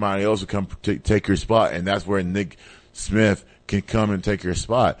 somebody else will come take your spot, and that's where Nick Smith can come and take your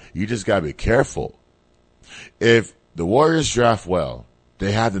spot. You just gotta be careful. If the Warriors draft well,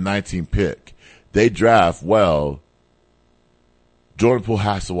 they have the 19th pick. They draft well. Jordan Poole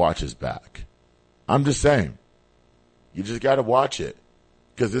has to watch his back. I'm just saying. You just got to watch it,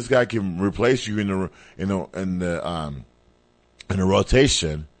 because this guy can replace you in the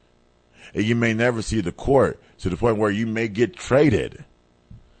rotation, and you may never see the court to the point where you may get traded.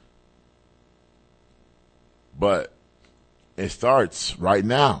 But it starts right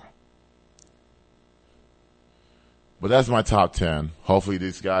now. But that's my top 10. Hopefully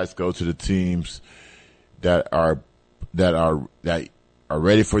these guys go to the teams that are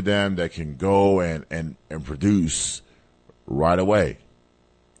ready for them, that can go and produce right away.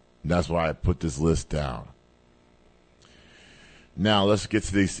 And that's why I put this list down. Now let's get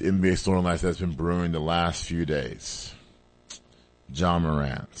to these NBA storylines that's been brewing the last few days. John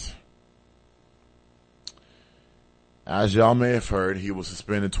Morant. As y'all may have heard, he was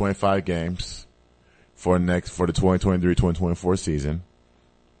suspended 25 games for the 2023-2024 season.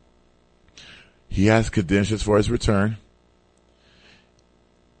 He has credentials for his return.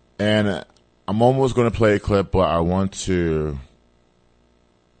 And I'm almost going to play a clip, but I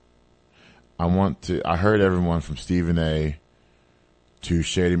heard everyone from Stephen A. to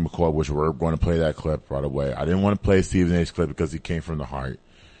Shady McCoy, which we're going to play that clip right away. I didn't want to play Stephen A.'s clip because he came from the heart.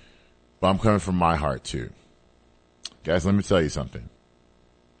 But I'm coming from my heart too. Guys, let me tell you something.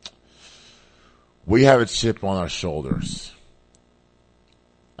 We have a chip on our shoulders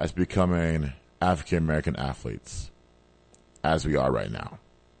as becoming African American athletes, as we are right now.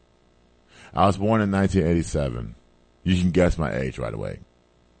 I was born in 1987. You can guess my age right away.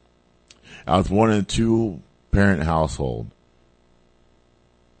 I was born in a 2-parent household.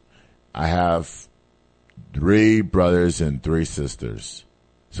 I have 3 brothers and 3 sisters.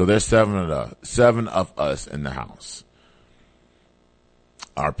 So there's 7 of us in the house.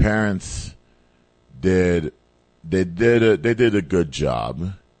 Our parents did a good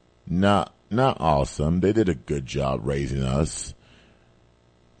job. Not awesome. They did a good job raising us.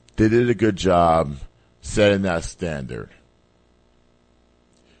 They did a good job setting that standard.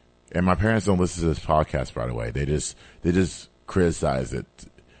 And my parents don't listen to this podcast, by the way. They just criticize it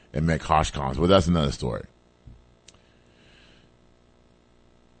and make harsh comments. But that's another story.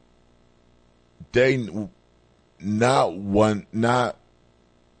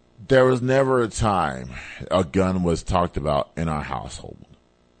 There was never a time a gun was talked about in our household.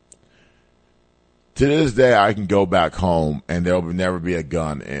 To this day, I can go back home and there will never be a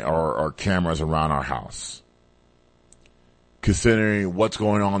gun or cameras around our house. Considering what's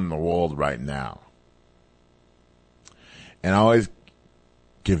going on in the world right now. And I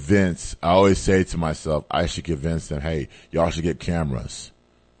always say to myself, I should convince them, hey, y'all should get cameras.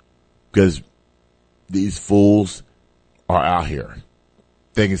 Because these fools are out here.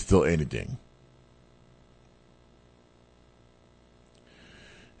 They can steal anything.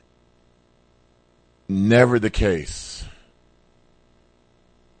 Never the case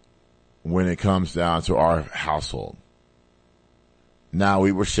when it comes down to our household. Now,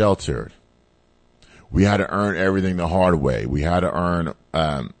 we were sheltered. We had to earn everything the hard way. We had to earn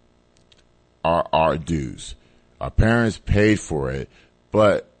our dues. Our parents paid for it,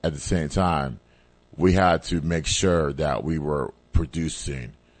 but at the same time, we had to make sure that we were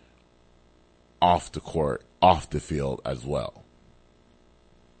producing off the court, off the field as well.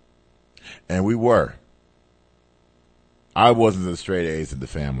 And we were. I wasn't the straight A's in the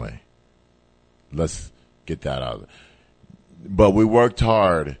family. Let's get that out of it. But we worked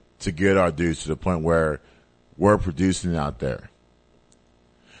hard to get our dues to the point where we're producing out there.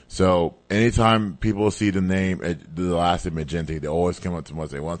 So anytime people see the last name Magenti, they always come up to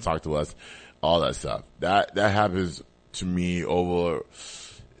us. They want to talk to us, all that stuff. That happens to me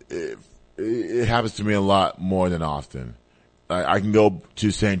it happens to me a lot more than often. I can go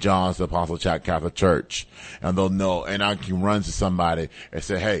to St. John's, the Apostle Catholic Church, and they'll know, and I can run to somebody and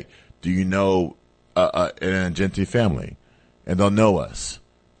say, hey, do you know an Agenti family? And they'll know us.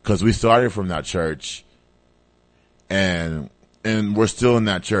 Because we started from that church, and we're still in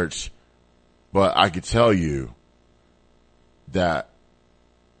that church. But I could tell you that,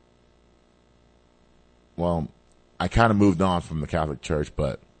 well, I kind of moved on from the Catholic Church,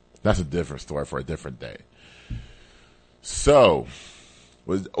 but that's a different story for a different day. So,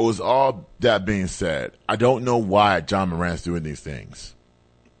 with all that being said, I don't know why John Morant's doing these things.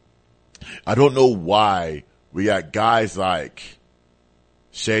 I don't know why we got guys like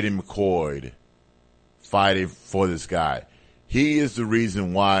Shady McCoy fighting for this guy. He is the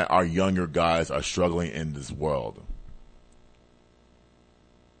reason why our younger guys are struggling in this world.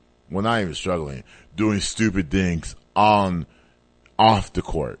 Well, not even struggling, doing stupid things off the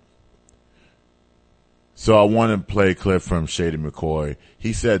court. So I want to play a clip from Shady McCoy.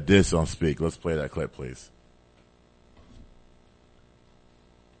 He said this on Speak. Let's play that clip, please.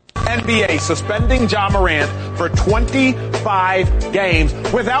 NBA suspending Ja Morant for 25 games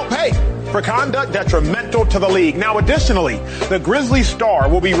without pay for conduct detrimental to the league. Now, additionally, the Grizzlies star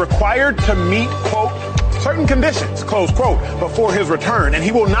will be required to meet, quote, certain conditions, close quote, before his return, and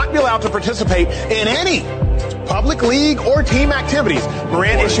he will not be allowed to participate in any public league or team activities.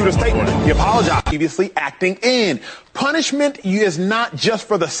 Morant issued a statement. He apologized, previously acting in. Punishment is not just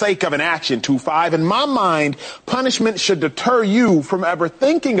for the sake of an action, 2-5. In my mind, punishment should deter you from ever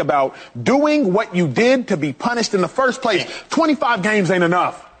thinking about doing what you did to be punished in the first place. 25 games ain't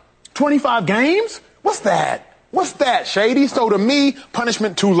enough. 25 games? What's that? What's that, Shady? So to me,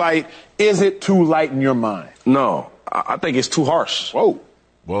 punishment too light. Is it too light in your mind? No, I think it's too harsh. Whoa.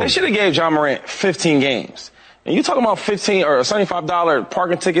 They should have gave Ja Morant 15 games. And you talking about $15 or $75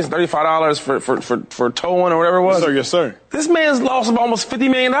 parking tickets, $35 for towing or whatever it was? Yes, sir. Yes, sir. This man's lost almost $50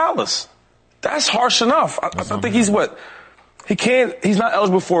 million. That's harsh enough. I think he's what? He's not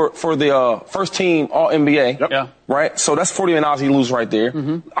eligible for the first team All-NBA. Yep. Yeah. Right? So that's $40 million he lose right there.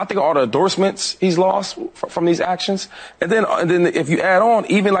 Mm-hmm. I think all the endorsements he's lost from these actions. And then if you add on,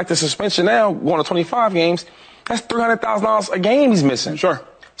 even like the suspension now, going to 25 games, that's $300,000 a game he's missing. Sure.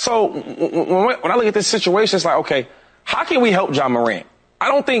 So when I look at this situation, it's like, okay, how can we help Ja Morant? I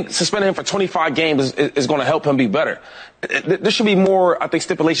don't think suspending him for 25 games is going to help him be better. There should be more, I think,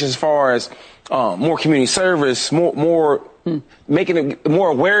 stipulations as far as more community service, more making it more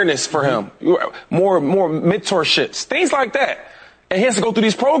awareness for him, more mentorships, things like that. And he has to go through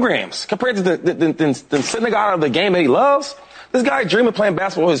these programs compared to the sitting the guy out of the game that he loves. This guy dreamed of playing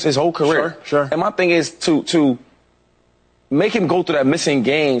basketball his whole career. Sure. And my thing is to make him go through that missing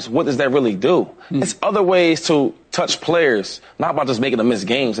games. What does that really do? It's other ways to touch players, not about just making them miss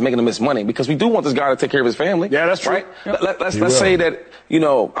games and making them miss money, because we do want this guy to take care of his family. Yeah, that's true. Right? Yep. Let's say that,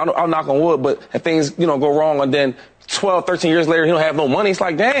 I'll knock on wood, but if things, go wrong and then 12, 13 years later, he don't have no money, it's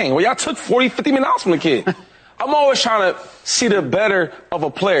like, dang, well, y'all took $40, $50 million from the kid. I'm always trying to see the better of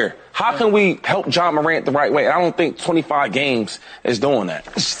a player. How can we help Ja Morant the right way? I don't think 25 games is doing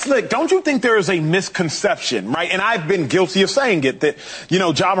that. Slick, don't you think there is a misconception, right? And I've been guilty of saying it, that,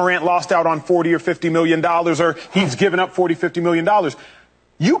 Ja Morant lost out on $40 or $50 million, or he's given up $40, $50 million.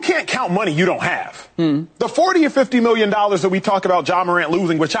 You can't count money you don't have. The $40 or $50 million that we talk about Ja Morant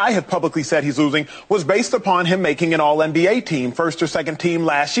losing, which I have publicly said he's losing, was based upon him making an All-NBA team, first or second team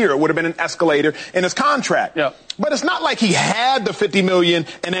last year. It would have been an escalator in his contract. Yep. But it's not like he had the $50 million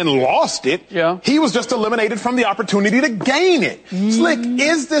and then lost it. Yeah. He was just eliminated from the opportunity to gain it. Slick,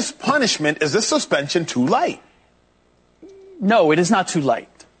 is this punishment, is this suspension too light? No, it is not too light.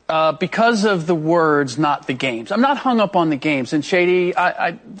 Because of the words, not the games. I'm not hung up on the games. And Shady,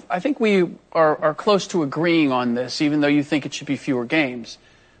 I think we are close to agreeing on this, even though you think it should be fewer games.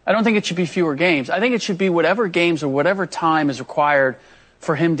 I don't think it should be fewer games. I think it should be whatever games or whatever time is required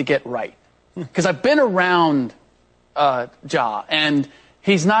for him to get right. Because I've been around Ja, and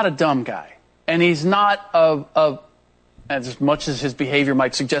he's not a dumb guy. And he's not as much as his behavior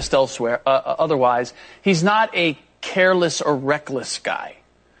might suggest elsewhere, otherwise, he's not a careless or reckless guy.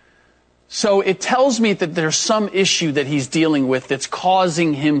 So it tells me that there's some issue that he's dealing with that's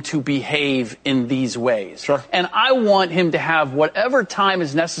causing him to behave in these ways. Sure. And I want him to have whatever time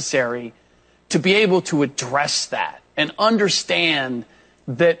is necessary to be able to address that and understand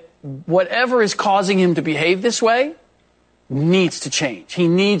that whatever is causing him to behave this way needs to change. He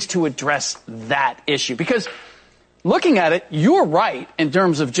needs to address that issue. Because looking at it, you're right in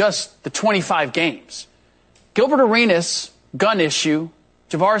terms of just the 25 games. Gilbert Arenas, gun issue.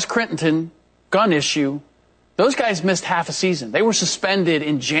 Javaris Crittenton, gun issue. Those guys missed half a season. They were suspended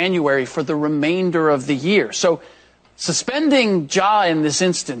in January for the remainder of the year. So suspending Ja in this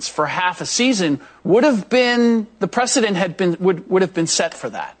instance for half a season would have been, the precedent would have been set for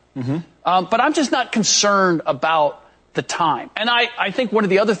that. Mm-hmm. But I'm just not concerned about the time. And I think one of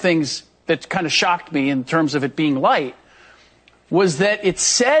the other things that kind of shocked me in terms of it being light was that it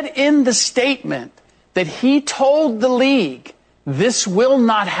said in the statement that he told the league, this will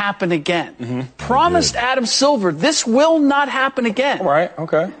not happen again. Mm-hmm. Promised Adam Silver, this will not happen again. Right,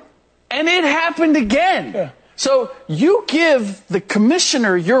 okay. And it happened again. Yeah. So you give the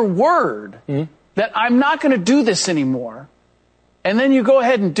commissioner your word that I'm not going to do this anymore, and then you go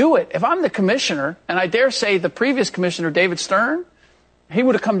ahead and do it. If I'm the commissioner, and I dare say the previous commissioner, David Stern, he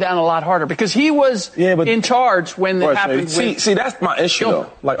would have come down a lot harder because he was in charge when it happened. See, that's my issue,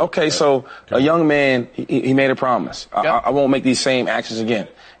 though. Like, okay, so a young man, he made a promise. Yep. I won't make these same actions again.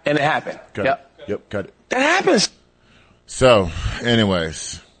 And it happened. Cut it. Yep, cut it. That happens. So,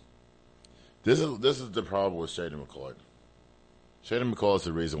 anyways, This is the problem with Shady McCoy. Shady McCoy is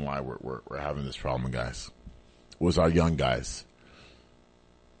the reason why we're having this problem, guys. Was our young guys.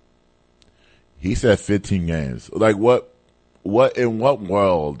 He said 15 games. Like what in what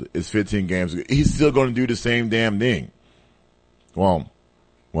world is 15 games? He's still going to do the same damn thing. Well,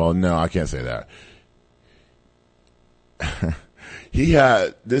 no, I can't say that.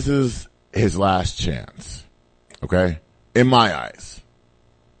 This is his last chance. Okay? In my eyes.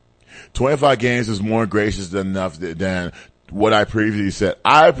 25 games is more gracious than enough than what I previously said.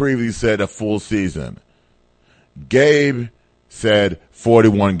 I previously said a full season. Gabe said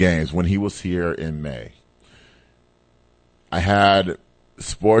 41 games when he was here in May. I had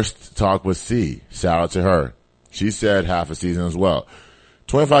Sports Talk with C. Shout out to her. She said half a season as well.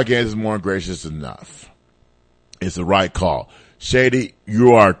 25 games is more gracious than enough. It's the right call. Shady,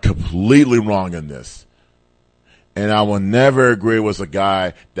 you are completely wrong in this. And I will never agree with a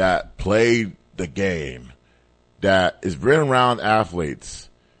guy that played the game, that is been around athletes,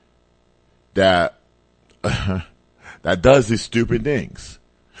 that that does these stupid things.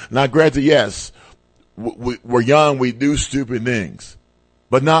 Now, granted, yes, we're young, we do stupid things,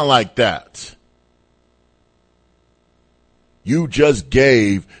 but not like that. You just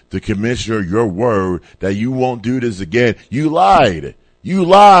gave the commissioner your word that you won't do this again. You lied. You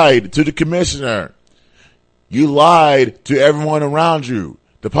lied to the commissioner. You lied to everyone around you.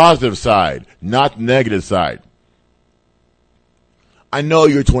 The positive side, not the negative side. I know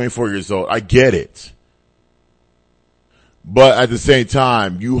you're 24 years old. I get it. But at the same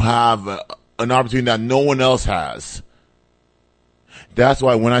time, you have an opportunity that no one else has. That's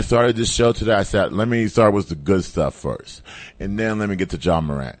why when I started this show today, I said, let me start with the good stuff first. And then let me get to John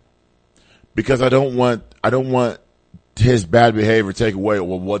Morant. Because I don't want his bad behavior take away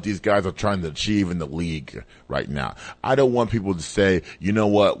what these guys are trying to achieve in the league right now. I don't want people to say, you know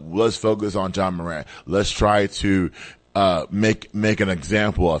what, let's focus on John Morant. Let's try to make an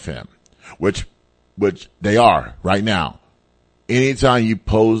example of him. Which they are right now. Anytime you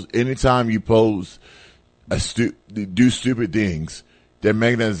do stupid things, they're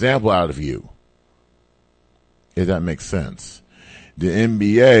making an example out of you. If that makes sense. The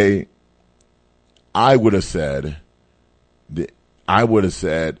NBA, I would have said,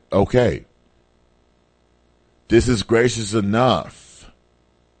 okay, this is gracious enough.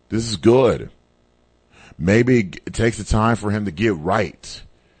 This is good. Maybe it takes the time for him to get right.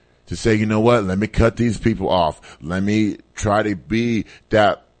 To say, you know what, let me cut these people off. Let me try to be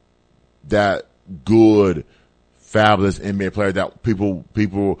that good, fabulous NBA player that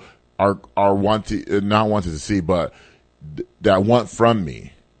people are not wanting to see, but that want from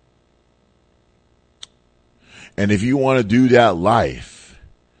me. And if you want to do that life,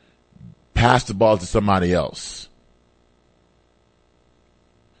 pass the ball to somebody else.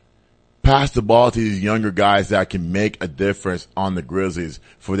 Pass the ball to these younger guys that can make a difference on the Grizzlies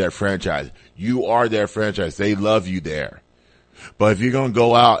for their franchise. You are their franchise. They love you there. But if you're going to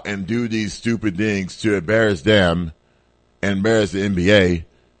go out and do these stupid things to embarrass them and embarrass the NBA,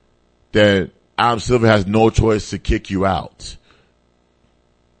 then Adam Silver has no choice to kick you out.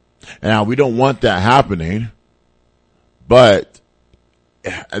 Now, we don't want that happening, but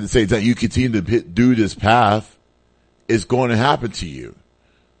at the same time, you continue to do this path, it's going to happen to you.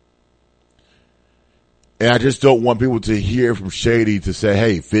 And I just don't want people to hear from Shady to say,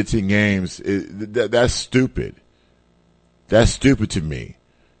 hey, 15 games, that's stupid. That's stupid to me.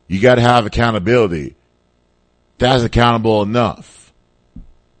 You got to have accountability. That's accountable enough.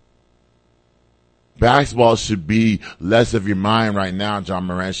 Basketball should be less of your mind right now, John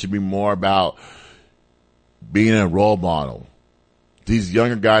Morant. It should be more about being a role model. These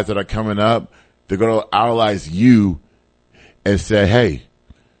younger guys that are coming up, they're going to idolize you and say, hey,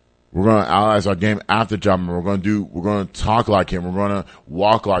 we're going to analyze our game after John Morant. We're going to talk like him. We're going to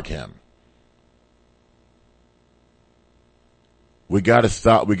walk like him. We got to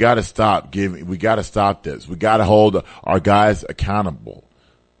stop this. We got to hold our guys accountable.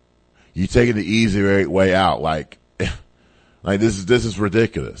 You taking the easy way out. Like this is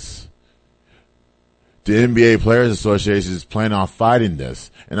ridiculous. The NBA Players Association is planning on fighting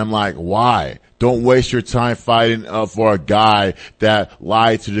this. And I'm like, why? Don't waste your time fighting for a guy that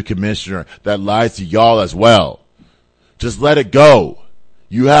lied to the commissioner, that lied to y'all as well. Just let it go.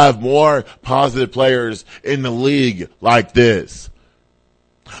 You have more positive players in the league like this.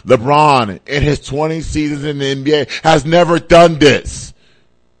 LeBron, in his 20 seasons in the NBA, has never done this.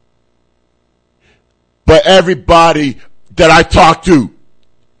 But everybody that I talk to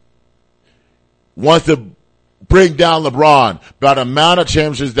wants to bring down LeBron about the amount of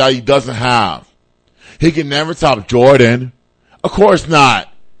championships that he doesn't have. He can never top Jordan. Of course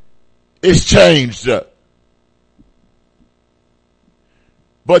not. It's changed.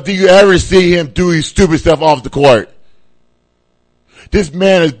 But do you ever see him doing stupid stuff off the court? This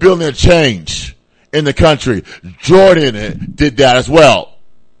man is building a change in the country. Jordan did that as well.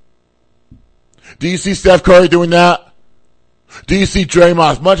 Do you see Steph Curry doing that? Do you see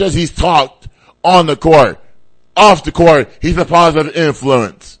Draymond, as much as he's talked on the court, off the court, he's a positive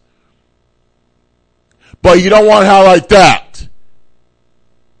influence. But you don't want to highlight that.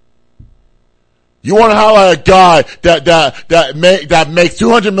 You want to highlight a guy that makes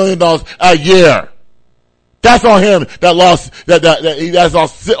 $200 million a year. That's on him. That lost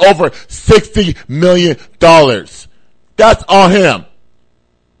over $60 million. That's on him.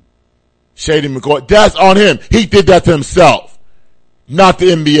 Shady McCoy. That's on him. He did that to himself, not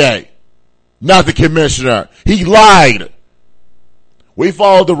the NBA, not the commissioner. He lied. We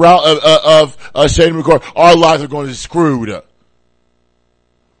followed the route of Shady McCoy. Our lives are going to be screwed.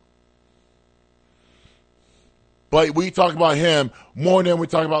 But we talk about him more than we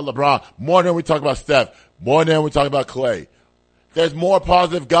talk about LeBron, more than we talk about Steph, more than we talk about Clay. There's more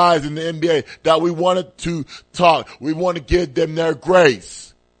positive guys in the NBA that we wanted to talk. We want to give them their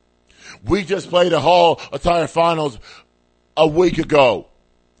grace. We just played the whole entire finals a week ago.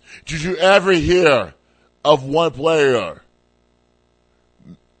 Did you ever hear of one player,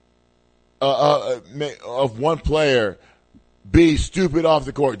 be stupid off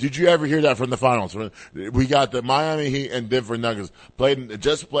the court? Did you ever hear that from the finals? We got the Miami Heat and Denver Nuggets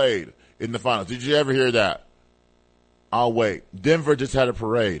just played in the finals. Did you ever hear that? I'll wait. Denver just had a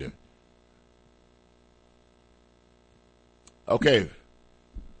parade. Okay.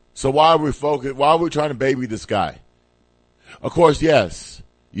 So why are we focused? Why are we trying to baby this guy? Of course, yes,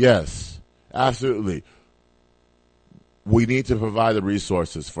 absolutely. We need to provide the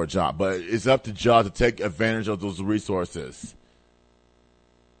resources for Ja, but it's up to Ja to take advantage of those resources.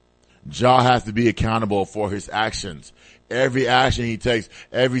 Ja has to be accountable for his actions. Every action he takes,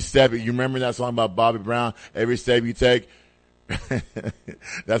 every step. You remember that song about Bobby Brown? Every step you take.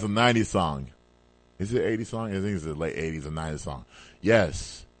 That's a 90s song. Is it 80s song? I think it's the late 80s or 90s song.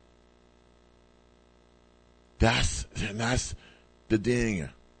 Yes. That's the thing.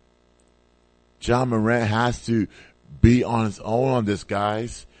 Ja Morant has to be on his own on this,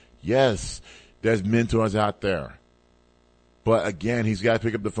 guys. Yes, there's mentors out there. But again, he's got to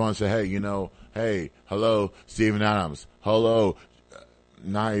pick up the phone and say, hey, hello, Steven Adams. Hello.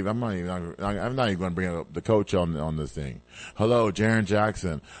 I'm not even going to bring up the coach on this thing. Hello, Jaren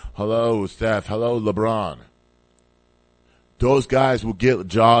Jackson. Hello, Steph. Hello, LeBron. Those guys will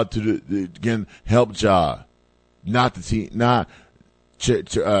get Ja again, help Ja. Not the team, not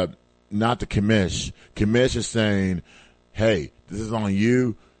the commish. Commish is saying, hey, this is on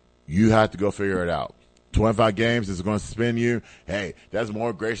you. You have to go figure it out. 25 games is going to suspend you. Hey, that's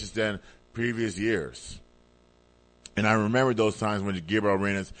more gracious than previous years. And I remember those times when Gabriel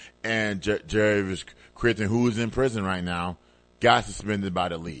Arenas and Jerry Crichton, who is in prison right now, got suspended by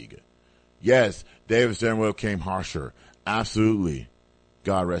the league. Yes, David Sternwell came harsher. Absolutely.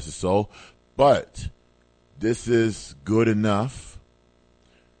 God rest his soul. But this is good enough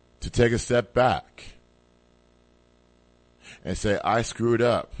to take a step back and say, I screwed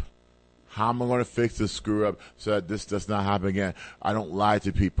up. How am I going to fix this screw up so that this does not happen again? I don't lie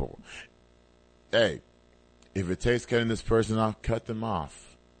to people. Hey, if it takes cutting this person off, cut them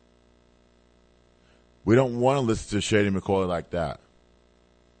off. We don't want to listen to Shady McCoy like that.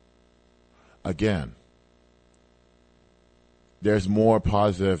 Again, there's more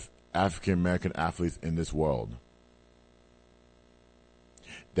positive African American athletes in this world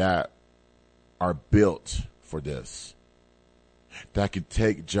that are built for this, that can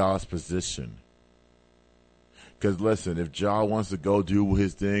take Ja's position. Because listen, if Ja wants to go do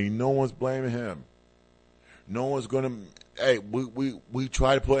his thing, no one's blaming him. No one's going to, hey, we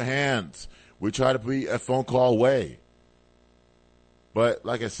try to put hands. We try to be a phone call away. But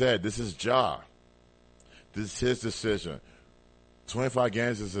like I said, this is Ja. This is his decision. 25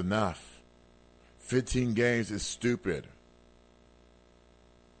 games is enough. 15 games is stupid.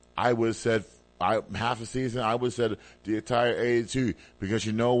 I would have said half a season. I would have said the entire 82. Because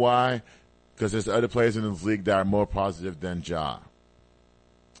you know why? Because there's other players in this league that are more positive than Ja.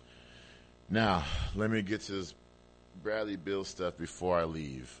 Now, let me get to this Bradley Beal stuff before I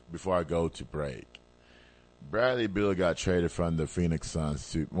leave, before I go to break. Bradley Beal got traded from the Phoenix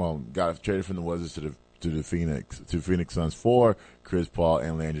Suns got traded from the Wizards to the Phoenix Suns for Chris Paul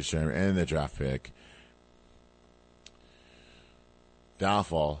and Landry Shamet and the draft pick.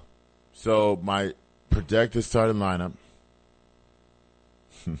 Downfall. So my projected starting lineup.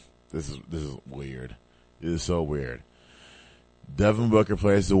 This is weird. It is so weird. Devin Booker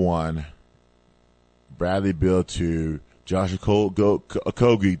plays the 1. Bradley Beal 2. Josh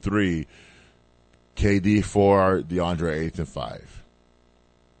Okogie 3. KD 4. DeAndre 8 and 5.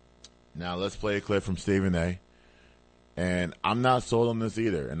 Now let's play a clip from Stephen A. And I'm not sold on this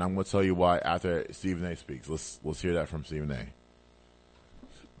either, and I'm going to tell you why after Stephen A. speaks. Let's hear that from Stephen A.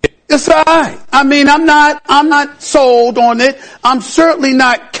 It's all right. I mean, I'm not sold on it. I'm certainly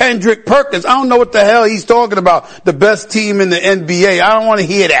not Kendrick Perkins. I don't know what the hell he's talking about. The best team in the NBA. I don't want to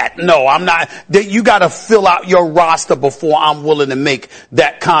hear that. No, I'm not. You got to fill out your roster before I'm willing to make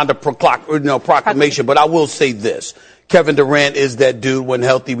that kind of proclamation. But I will say this. Kevin Durant is that dude when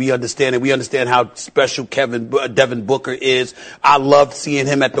healthy. We understand it. We understand how special Devin Booker is. I loved seeing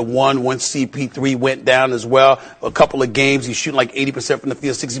him at the 1 once CP3 went down as well. A couple of games. He's shooting like 80% from the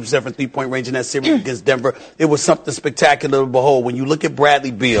field, 60% from 3-point range in that series against Denver. It was something spectacular to behold. When you look at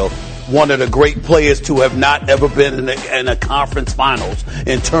Bradley Beal, one of the great players to have not ever been in a conference finals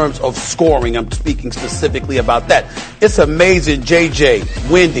in terms of scoring. I'm speaking specifically about that. It's amazing. JJ,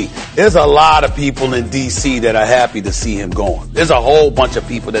 Wendy, there's a lot of people in DC that are happy to see him going. There's a whole bunch of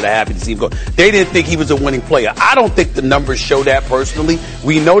people that are happy to see him go. They didn't think he was a winning player. I don't think the numbers show that personally.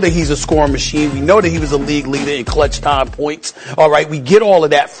 We know that he's a scoring machine. We know that he was a league leader in clutch time points. All right. We get all of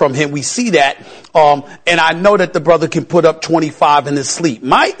that from him. We see that. And I know that the brother can put up 25 in his sleep.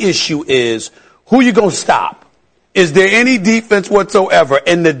 My issue is who you gonna stop? Is there any defense whatsoever?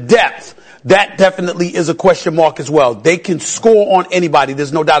 And the depth, that definitely is a question mark as well. They can score on anybody.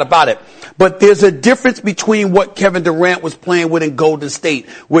 There's no doubt about it. But there's a difference between what Kevin Durant was playing with in Golden State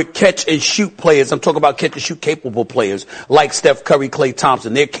with catch and shoot players. I'm talking about catch and shoot capable players like Steph Curry, Klay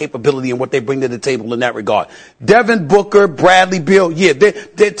Thompson, their capability and what they bring to the table in that regard. Devin Booker, Bradley Beal, yeah,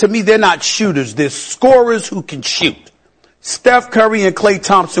 to me, they're not shooters. They're scorers who can shoot. Steph Curry and Klay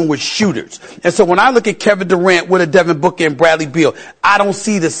Thompson were shooters. And so when I look at Kevin Durant with a Devin Booker and Bradley Beal, I don't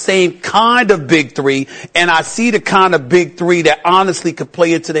see the same kind of big three. And I see the kind of big three that honestly could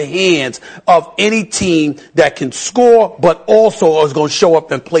play into the hands of any team that can score, but also is going to show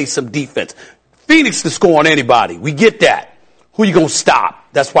up and play some defense. Phoenix can score on anybody. We get that. Who you going to stop?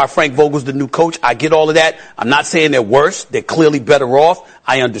 That's why Frank Vogel's the new coach. I get all of that. I'm not saying they're worse. They're clearly better off.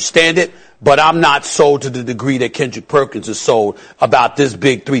 I understand it. But I'm not sold to the degree that Kendrick Perkins is sold about this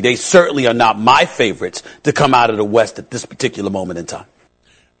big three. They certainly are not my favorites to come out of the West at this particular moment in time.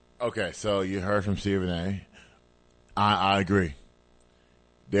 Okay, so you heard from Stephen A. I agree.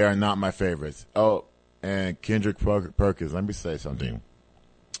 They are not my favorites. Oh, and Kendrick Perkins, let me say something.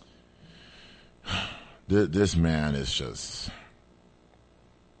 This man is just...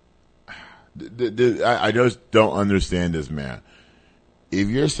 I just don't understand this man. If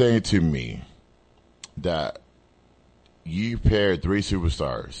you're saying to me that you paired 3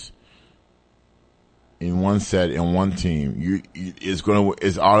 superstars in one set in one team,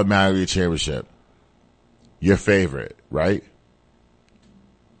 it's automatically a championship. Your favorite, right?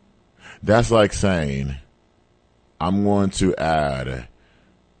 That's like saying I'm going to add.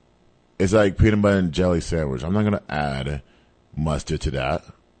 It's like peanut butter and jelly sandwich. I'm not going to add mustard to that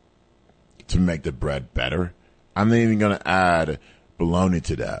to make the bread better. I'm not even going to add bologna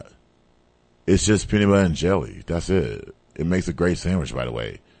to that. It's just peanut butter and jelly. That's it. It makes a great sandwich, by the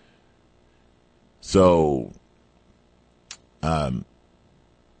way. So, I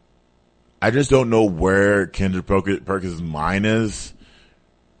just don't know where Kendrick Perkins' mind is.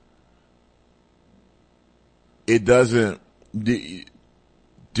 It doesn't.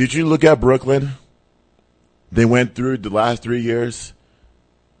 Did you look at Brooklyn? They went through the last 3 years.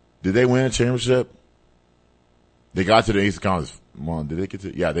 Did they win a championship? They got to the Eastern Conference. Well, did they get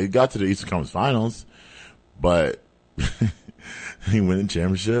to? Yeah, they got to the Eastern Conference Finals, but they win a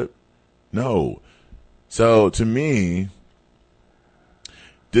championship? No. So to me,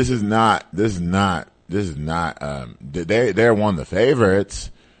 they're one of the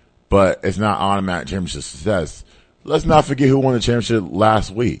favorites, but it's not automatic championship success. Let's not forget who won the championship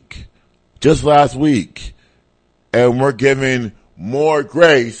last week. Just last week. And we're giving more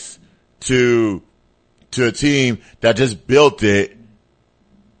grace to a team that just built it,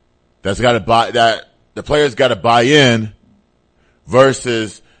 that's got to buy, that the players got to buy in,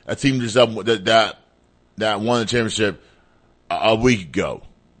 versus a team that won the championship a week ago.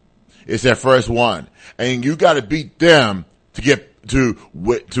 It's their first one, and you got to beat them to get to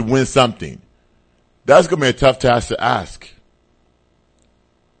win something. That's gonna be a tough task to ask.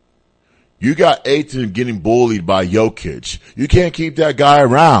 You got Ayton getting bullied by Jokic. You can't keep that guy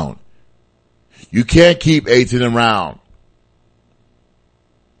around. You can't keep Ayton around.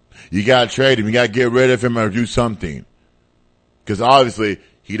 You gotta trade him. You gotta get rid of him or do something. Cause obviously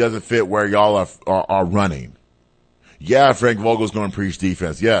he doesn't fit where y'all are running. Yeah, Frank Vogel's going to preach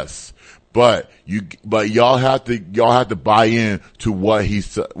defense. Yes. But y'all have to buy in to what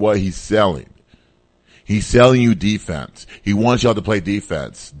he's selling. He's selling you defense. He wants y'all to play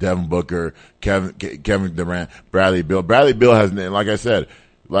defense. Devin Booker, Kevin Durant, Bradley Beal. Bradley Beal has, like I said,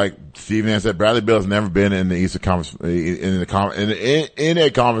 like Steven said, Bradley Beal has never been in the Eastern Conference, in a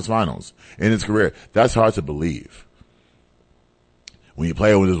conference finals in his career. That's hard to believe. When you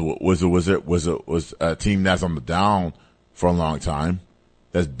play was a team that's on the down for a long time,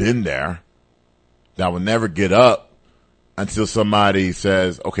 that's been there, that will never get up until somebody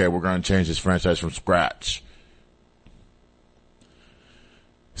says, okay, we're going to change this franchise from scratch.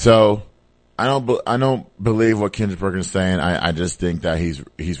 So I don't believe what Kendrick Perkins is saying. I just think that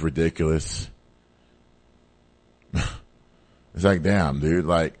he's ridiculous. It's like, damn, dude,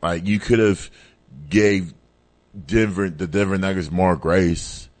 like you could have gave the Denver Nuggets more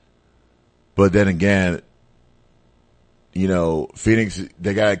grace. But then again, you know, Phoenix,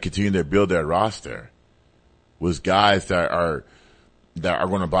 they got to continue to build their roster with guys that are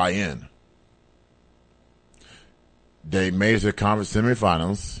going to buy in. They made it to the conference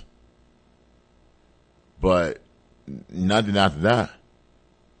semifinals, but nothing after that.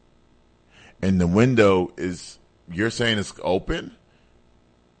 And the window is, you're saying it's open?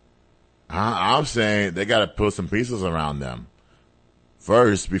 I'm saying they got to put some pieces around them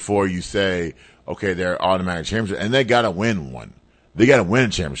first before you say, okay, they're automatic championship, and they got to win one. They got to win a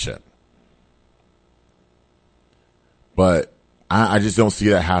championship. But I just don't see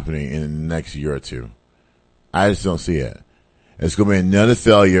that happening in the next year or two. I just don't see it. It's going to be another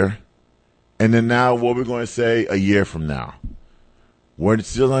failure. And then now what we're going to say a year from now. We're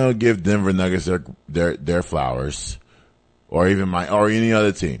still not going to give Denver Nuggets their flowers, or even or any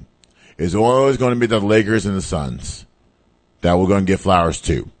other team. It's always going to be the Lakers and the Suns that we're going to give flowers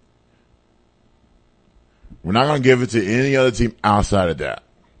to. We're not going to give it to any other team outside of that.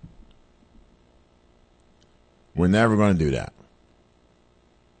 We're never going to do that.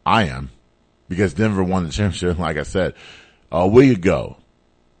 I am. Because Denver won the championship, like I said, a week ago.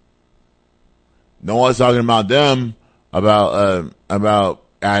 No one's talking about them, about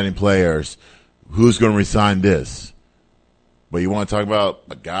adding players. Who's going to resign this? But you want to talk about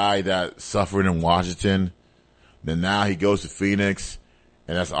a guy that suffered in Washington, then now he goes to Phoenix,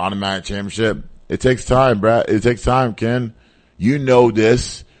 and that's automatic championship. It takes time, Brad. It takes time, Ken. You know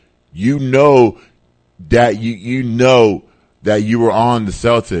this. You know that you know that you were on the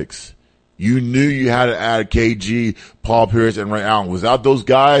Celtics. You knew you had to add KG, Paul Pierce, and Ray Allen. Without those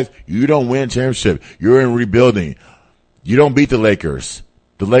guys, you don't win a championship. You're in rebuilding. You don't beat the Lakers.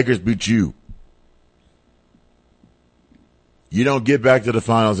 The Lakers beat you. You don't get back to the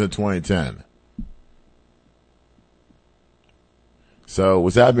finals in 2010. So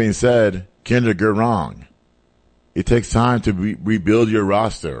with that being said, Kendrick, you're wrong. It takes time to rebuild your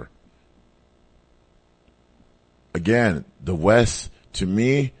roster. Again, the West, to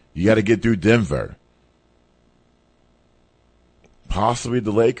me, you got to get through Denver. Possibly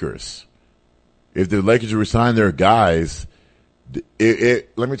the Lakers. If the Lakers resign their guys,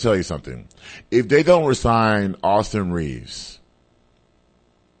 let me tell you something. If they don't resign Austin Reeves,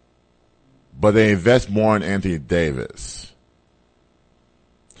 but they invest more in Anthony Davis,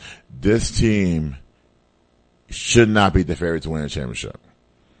 this team should not be the favorite to win a championship.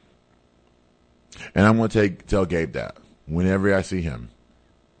 And I'm going to tell Gabe that whenever I see him.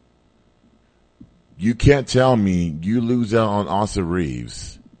 You can't tell me you lose out on Austin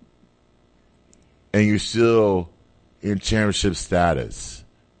Reeves and you're still in championship status.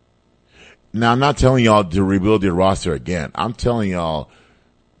 Now, I'm not telling y'all to rebuild your roster again. I'm telling y'all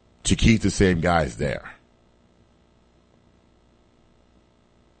to keep the same guys there.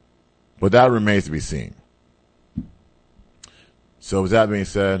 But that remains to be seen. So with that being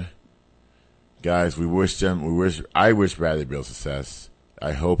said, guys, I wish Bradley Beal success.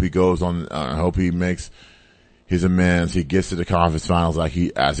 I hope he goes on, I hope he makes his amends. He gets to the conference finals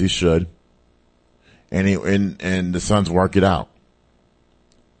as he should. And the Suns work it out.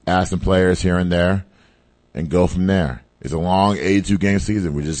 Add some players here and there and go from there. It's a long 82 game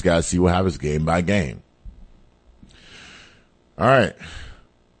season. We just gotta see what happens game by game. All right.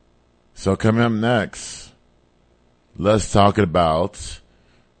 So coming up next, let's talk about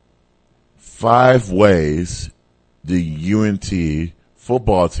 5 ways the UNT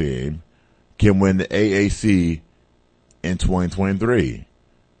football team can win the AAC in 2023.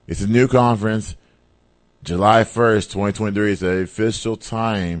 It's a new conference. July 1st, 2023 is the official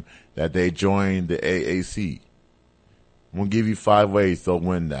time that they join the AAC. I'm going to give you 5 ways they'll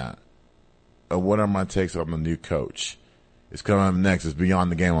win that. And what are my takes on the new coach? It's coming up next. It's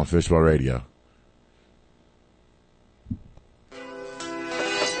Beyond the Game on Fishbowl Radio.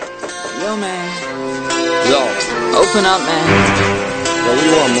 Yo, man. Yo, open up, man. Yo, what do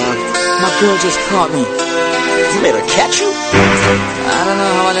you want, man? My girl just caught me. You made her catch you? I don't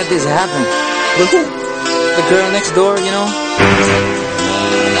know how I let this happen. But who? The girl next door, you know?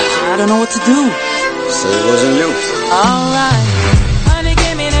 I don't know what to do. So it wasn't you. Alright. Honey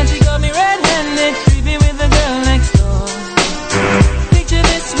came in and she got me red-handed, creepy with the girl next door. Picture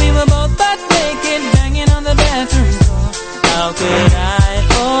this, we were both butt naked, banging on the bathroom floor. How could I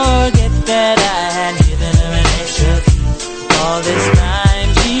forget that I had given her an extra key? All this time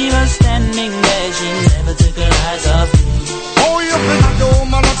she was standing there, she never took her eyes off me. Oh, you been at the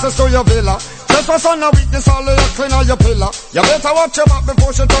woman access to your villa. Just for son of weakness, all of your clean on your pillar. You better watch your back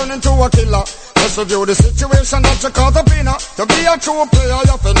before she turn into a killer. Just review the situation that you caught up in her. To be a true player,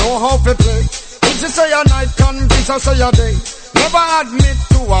 you have to know how to play. If she say a night, convince her say a day. Never admit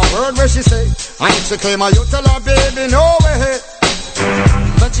to a word where she say. And if she claim her, you tell her, baby, no way.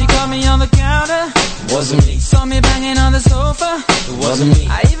 But she caught me on the counter. Wasn't me. Saw me banging on the sofa. It wasn't me.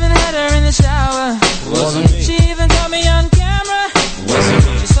 I even had her in the shower. It wasn't me. She even caught me on camera. It wasn't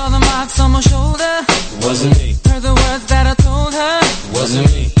me. She saw the marks on my shoulder. It wasn't me. Heard the words that I told her. It wasn't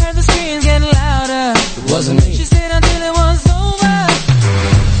me. Heard the screams getting louder. It wasn't me. She stayed until it was over.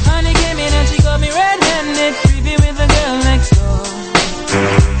 Honey came in and she got me red-handed, creepy with the girl next door.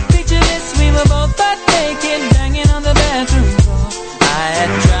 Picture this, we were both butt naked, banging on the bathroom floor. I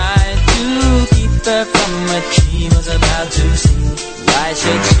had tried to keep her from what she was about to see. Why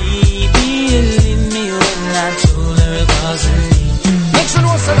should she believe me when I told her it wasn't me? Next you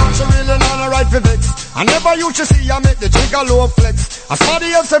know, say that she really not a right for vex. I never used to see I make the jigger low flex. As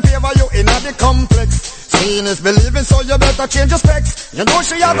somebody else favor you in the complex. Seeing is believing, so you better change your specs. You know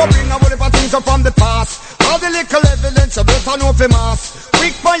she a go bring a whole heap of things up from the past. All the little evidence you better know for mass.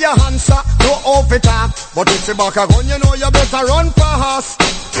 Quick for your answer, no off it up. But if you back a gun, you know you better run fast.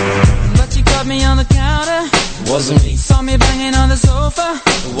 But she caught me on the counter. It wasn't me. Saw me banging on the sofa.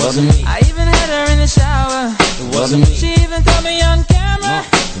 It wasn't me. I even had her in the shower. It wasn't me. She even caught me on camera.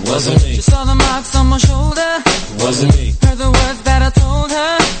 It wasn't me. She saw the marks on my shoulder. It wasn't me. Heard the words that I told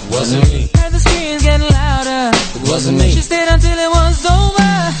her. It wasn't me. Heard the screams getting louder. It wasn't me. She stayed until it was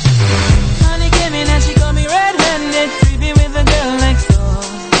over. Honey came in and she got me red-handed, creepy with the girl next door.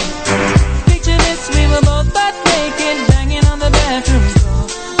 Picture this, we were both butt naked, banging on the bathroom floor.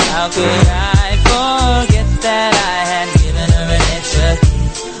 How could I forget that I had given her an extra key?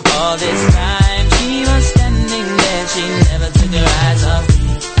 All this time she was standing there, she never took her eyes off me.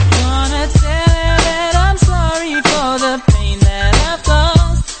 Wanna tell her that I'm sorry for the pain that I've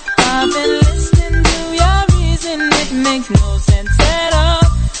caused. I've been listening to your reason, it makes no sense at all.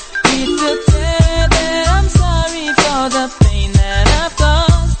 Need to tell her that I'm sorry for the pain that I've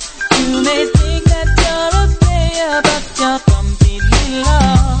caused. You may think that you're a player, but you're completely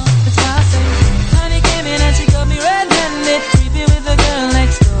lost. That's why I say, honey came in and she got me red-handed, creepy with the girl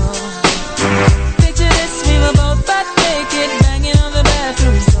next door. Picture this, we were both butt naked, banging on the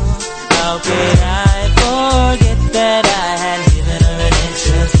bathroom floor. How could I forget that I had given her an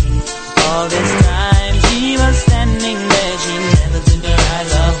extra key? All this time she was standing there, she never took her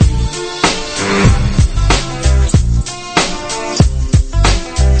eyes off me.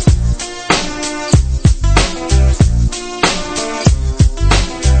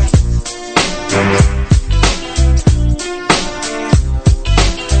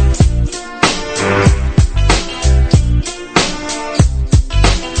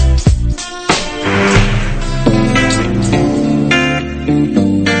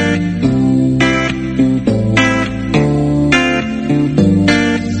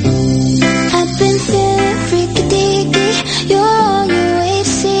 I've been feeling freaky deaky. You're on your way to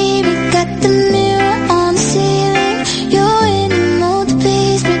see me. Got the mirror on the ceiling. You're in the mood to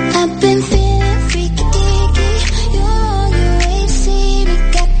please me. I've been feeling freaky deaky. You're on your way to see me.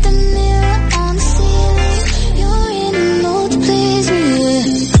 Got the mirror on the ceiling. You're in the mood to please me.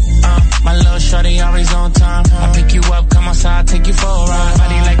 My little shorty always on time. I pick you up, come outside, take you for a ride.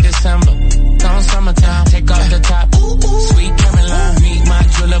 Body like December, gone summertime. Take off the top, sweet Caroline. Meet my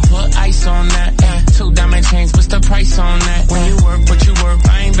jeweler, put ice on that. Yeah. 2 diamond chains, what's the price on that? When you work, what you work,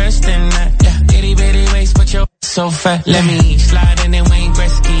 I invest in that. Yeah. Itty bitty waist, but your so fat. Let me slide in and Wayne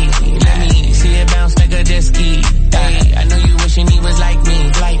Gretzky. Let me see it bounce like a jet ski. Hey, I know you wishing he was like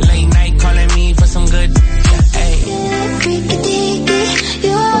me. Like late night calling me for some good. Hey. Freaky deaky.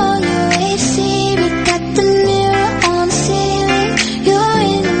 You're on your way to see me. Got the mirror on the ceiling. You're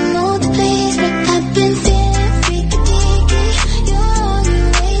in the mood to please me. I've been feeling freaky deaky. You're on your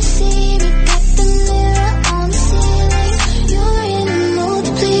way to see me. Got the mirror on the ceiling. You're in the mood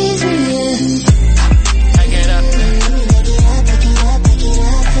to please me. I get up,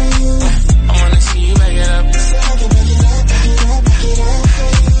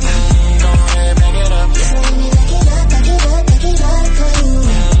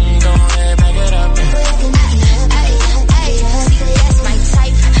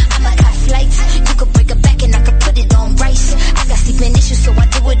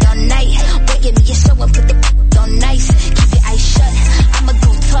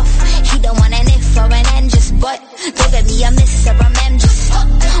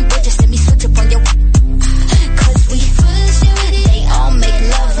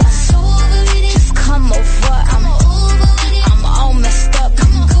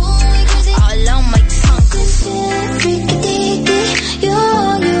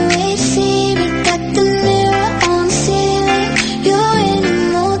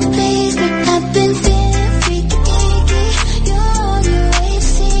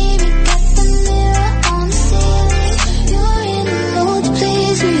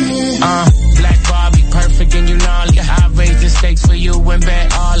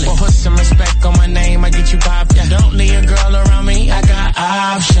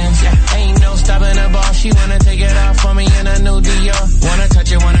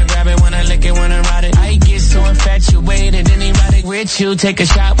 you, take a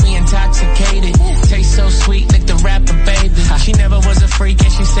shot, we intoxicated. Taste so sweet, like the rapper, baby. She never was a freak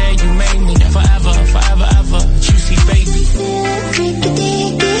and she said you made me. Forever, forever, ever, juicy baby. Freaky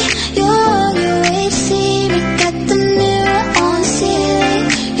deaky, you're all you wait to see me. Got the mirror on the ceiling.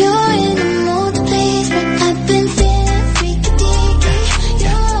 You're in the mood to please me. I've been feeling freaky deaky.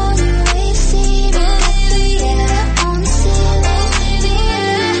 You're all you wait to see me. Got the mirror on the ceiling. You're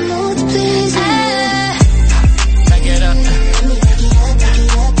in the mood to please me. Back it up.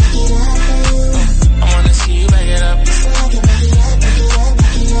 I wanna see you back it up.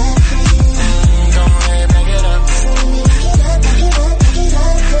 Go ahead, back it up.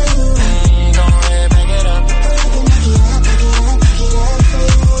 Go ahead, back it up.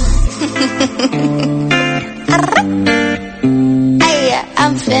 Hey,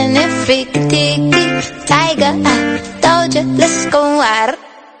 I'm feeling freaky deaky. Tiger, I told you, let's go out.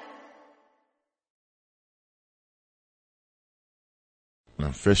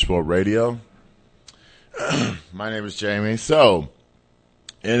 On Fishbowl Radio. My name is Jamie. So,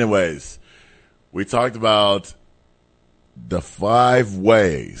 anyways, we talked about the 5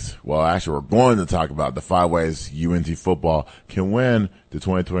 ways. Well, actually, we're going to talk about the 5 ways UNT Football can win the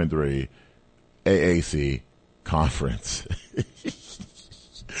 2023 AAC conference.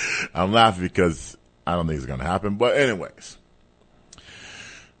 I'm laughing because I don't think it's going to happen. But anyways,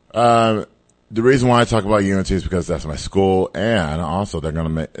 the reason why I talk about UNT is because that's my school, and also they're going to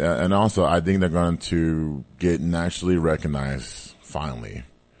make, and also I think they're going to get nationally recognized finally.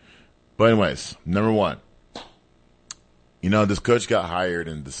 But anyways, number 1, this coach got hired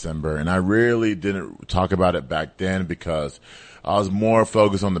in December, and I really didn't talk about it back then because I was more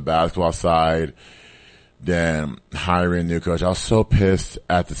focused on the basketball side than hiring a new coach. I was so pissed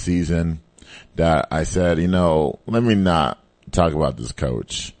at the season that I said, let me not talk about this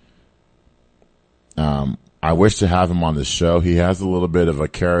coach. I wish to have him on the show. He has a little bit of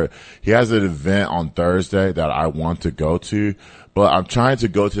he has an event on Thursday that I want to go to, but I'm trying to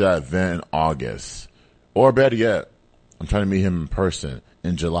go to that event in August. Or better yet, I'm trying to meet him in person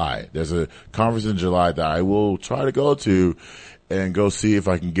in July. There's a conference in July that I will try to go to and go see if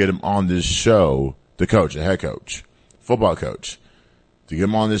I can get him on this show, the coach, the head coach, football coach, to get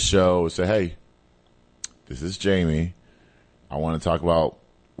him on this show and say, hey, this is Jamie. I want to talk about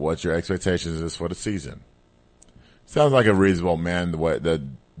what your expectations is for the season. Sounds like a reasonable man, the way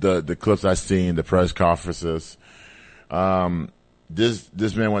the clips I've seen, the press conferences.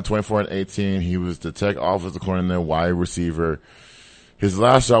 This man went 24-18. He was the tech offensive coordinator, wide receiver. His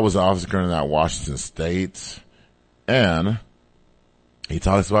last job was the offensive coordinator at Washington State. And he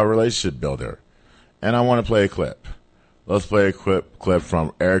talks about relationship builder. And I want to play a clip. Let's play a clip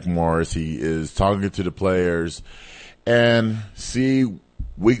from Eric Morris. He is talking to the players and see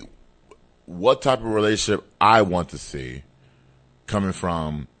what type of relationship I want to see coming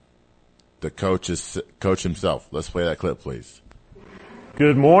from the coach himself. Let's play that clip, please.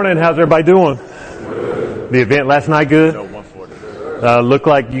 Good morning. How's everybody doing? The event last night good? No, 140. Looked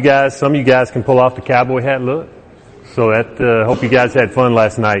like some of you guys can pull off the cowboy hat look. So hope you guys had fun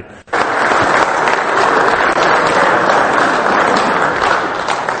last night.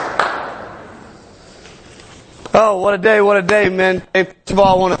 Oh, what a day, man. First of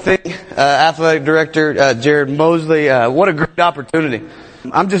all, I want to thank Athletic Director Jared Mosley. What a great opportunity.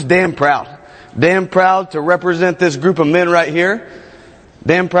 I'm just damn proud. Damn proud to represent this group of men right here.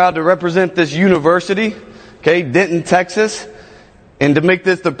 Damn proud to represent this university, Denton, Texas, and to make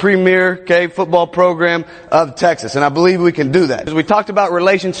this the premier, football program of Texas. And I believe we can do that. As we talked about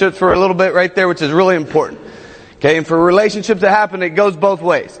relationships for a little bit right there, which is really important. And for relationships to happen, it goes both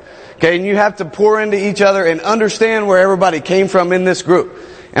ways. And you have to pour into each other and understand where everybody came from in this group.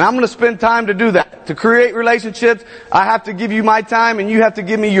 And I'm going to spend time to do that. To create relationships, I have to give you my time and you have to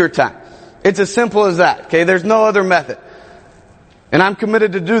give me your time. It's as simple as that. There's no other method. And I'm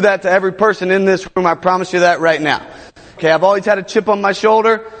committed to do that to every person in this room. I promise you that right now. I've always had a chip on my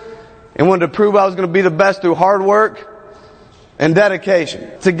shoulder and wanted to prove I was going to be the best through hard work and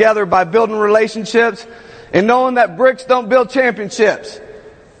dedication. Together by building relationships and knowing that bricks don't build championships.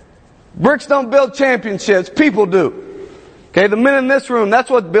 Bricks don't build championships. People do. The men in this room, that's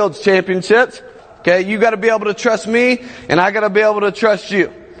what builds championships. You got to be able to trust me and I got to be able to trust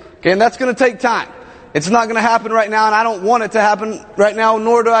you. And that's going to take time. It's not going to happen right now, and I don't want it to happen right now,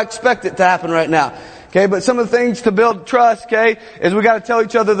 nor do I expect it to happen right now. But some of the things to build trust, is we got to tell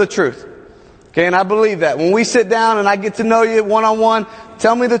each other the truth. And I believe that. When we sit down and I get to know you one-on-one,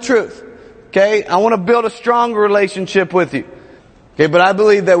 tell me the truth. I want to build a strong relationship with you. But I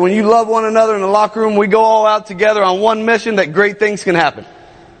believe that when you love one another in the locker room, we go all out together on one mission, that great things can happen.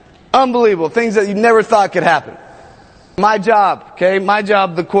 Unbelievable. Things that you never thought could happen. My job,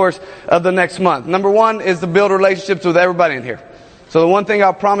 the course of the next month. Number one is to build relationships with everybody in here. So the one thing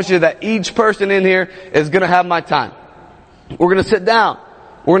I'll promise you that each person in here is going to have my time. We're going to sit down.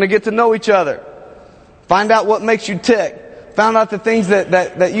 We're going to get to know each other. Find out what makes you tick. Find out the things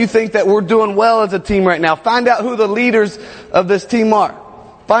that you think that we're doing well as a team right now. Find out who the leaders of this team are.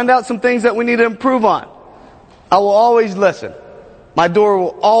 Find out some things that we need to improve on. I will always listen. My door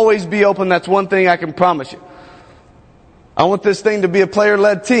will always be open. That's one thing I can promise you. I want this thing to be a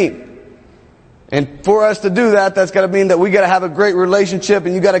player-led team. And for us to do that, that's got to mean that we got to have a great relationship,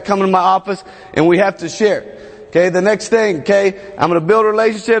 and you got to come into my office and we have to share. Okay, the next thing, okay, I'm going to build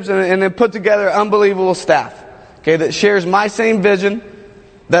relationships and then put together an unbelievable staff. Okay, that shares my same vision,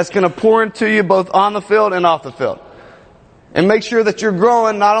 that's going to pour into you both on the field and off the field. And make sure that you're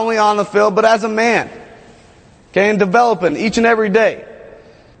growing not only on the field, but as a man. Okay, and developing each and every day.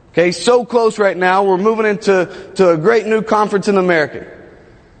 Okay, so close right now, we're moving into a great new conference in America.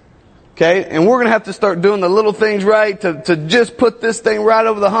 Okay, and we're going to have to start doing the little things right to just put this thing right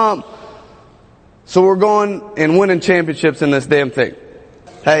over the hump. So we're going and winning championships in this damn thing.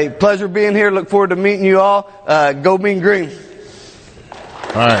 Hey, pleasure being here. Look forward to meeting you all. Go Mean Green.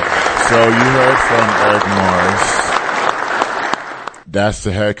 All right. So you heard from Eric Morris. That's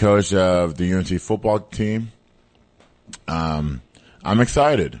the head coach of the UNT football team. I'm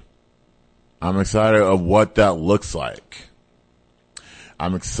excited. I'm excited of what that looks like.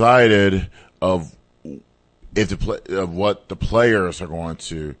 I'm excited of what the players are going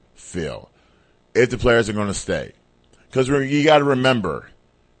to feel. If the players are going to stay. Because you got to remember,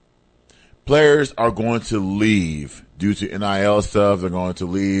 players are going to leave due to NIL stuff. They're going to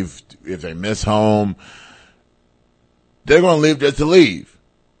leave if they miss home. They're going to leave just to leave.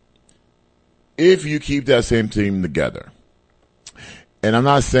 If you keep that same team together. And I'm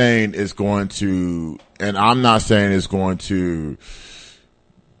not saying it's going to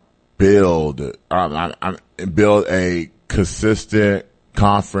build a consistent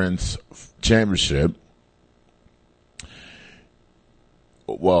conference championship,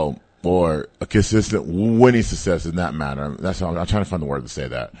 well, or a consistent winning success in that matter. That's how I'm trying to find the word to say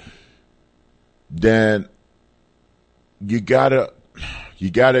that. Then you gotta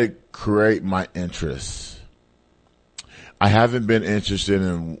create my interest. I haven't been interested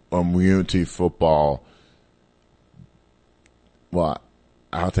in UNT football. Well,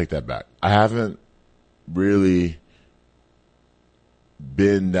 I'll take that back. I haven't really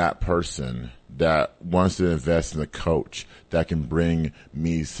been that person that wants to invest in a coach that can bring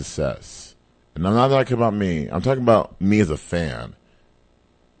me success. And I'm not talking about me. I'm talking about me as a fan.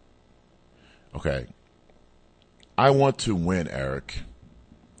 Okay. I want to win, Eric.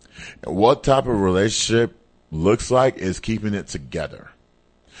 And what type of relationship looks like is keeping it together.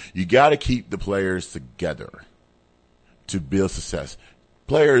 You got to keep the players together to build success.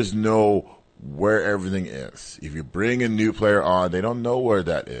 Players know where everything is. If you bring a new player on, they don't know where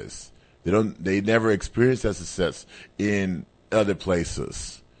that is. They never experience that success in other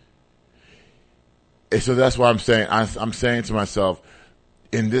places. And so that's why I'm saying, I'm saying to myself,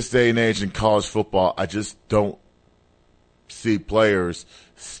 in this day and age in college football, I just don't see players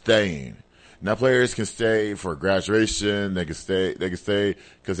staying. Now players can stay for graduation, they can stay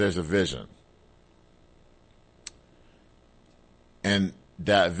because there's a vision. And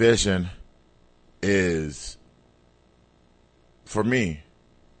that vision is, for me,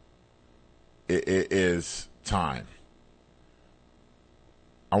 it is time.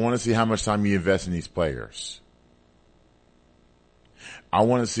 I want to see how much time you invest in these players. I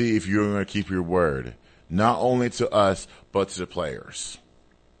want to see if you're going to keep your word, not only to us, but to the players.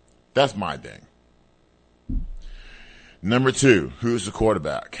 That's my thing. Number 2, who's the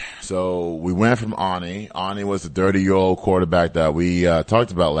quarterback? So we went from Ani. Ani was the 30-year-old quarterback that we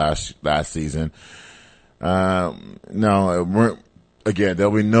talked about last season. There'll be no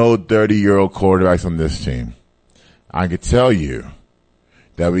 30-year-old quarterbacks on this team. I could tell you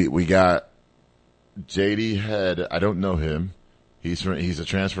that we got J.D. Head. I don't know him. He's a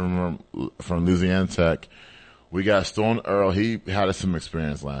transfer from Louisiana Tech. We got Stone Earl. He had some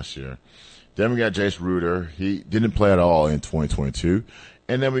experience last year. Then we got Jace Reuter. He didn't play at all in 2022.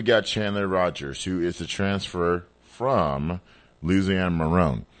 And then we got Chandler Rogers, who is a transfer from Louisiana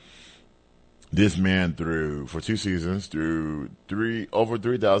Maroon. This man threw, for 2 seasons, over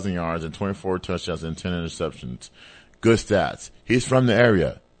 3,000 yards and 24 touchdowns and 10 interceptions. Good stats. He's from the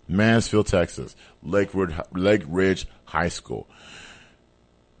area. Mansfield, Texas. Lake Ridge High School.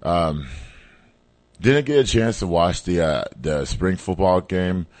 Didn't get a chance to watch the spring football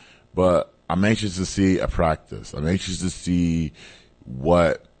game, but I'm anxious to see a practice. I'm anxious to see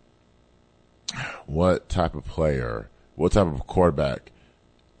what type of player what type of quarterback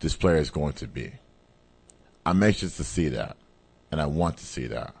this player is going to be. I'm anxious to see that, and I want to see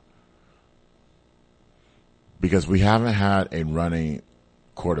that. Because we haven't had a running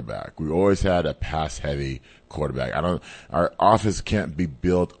quarterback. We always had a pass-heavy quarterback. Our offense can't be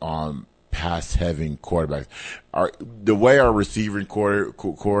built on pass-heavy quarterbacks. The way our receiving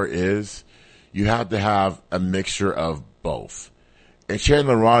core is, you have to have a mixture of both. And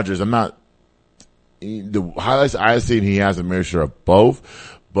Chandler Rogers, the highlights I've seen, he has a mixture of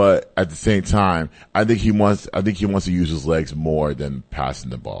both. But at the same time, I think he wants to use his legs more than passing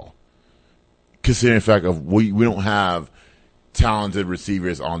the ball. Considering the fact of we don't have talented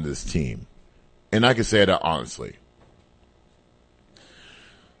receivers on this team. And I can say that honestly.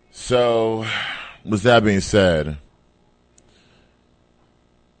 So, with that being said,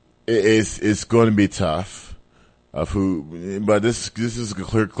 it's going to be tough but this is a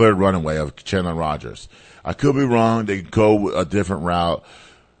clear runaway of Chandler Rogers. I could be wrong. They could go a different route,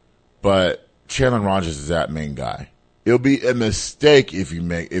 but Chandler Rogers is that main guy. It'll be a mistake if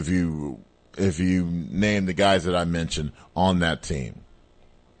you name the guys that I mentioned on that team.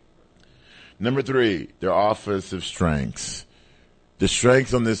 Number 3, their offensive strengths. The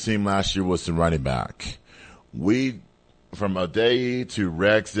strengths on this team last year was the running back. From Adeye to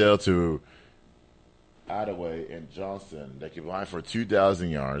Ragsdale to Attaway and Johnson, they combined for 2,000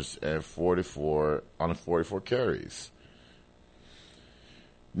 yards and 44 carries.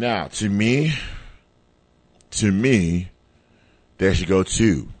 Now, to me, there should go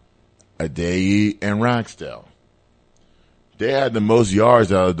 2. Adeye and Ragsdale. They had the most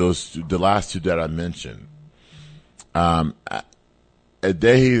yards out of the last 2 that I mentioned. Adeye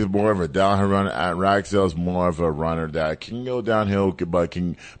is more of a downhill runner. Ragsdale is more of a runner that can go downhill but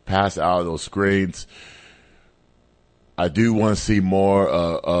can pass out of those screens. I do want to see more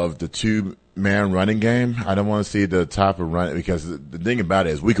of the 2-man running game. I don't want to see the type of run, because the thing about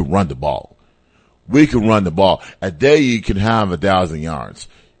it is we can run the ball. Adeye can have 1,000 yards.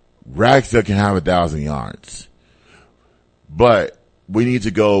 Ragsdale can have 1,000 yards. But we need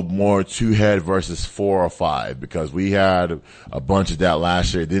to go more 2-head versus 4 or 5, because we had a bunch of that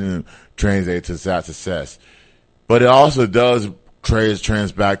last year. It didn't translate to that success. But it also does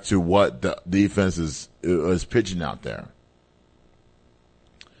trans back to what the defense is pitching out there.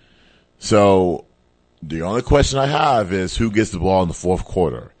 So the only question I have is who gets the ball in the fourth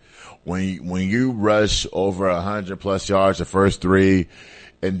quarter. When you rush over 100+ yards the first 3,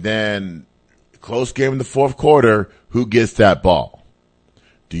 and then close game in the fourth quarter, who gets that ball?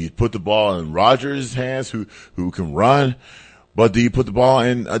 Do you put the ball in Rogers' hands, who can run? But do you put the ball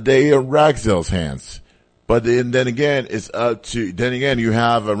in Adeye or Ragsdale's hands? But then again, it's up to, then again, you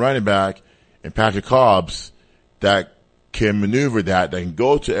have a running back in Patrick Hobbs that can maneuver that can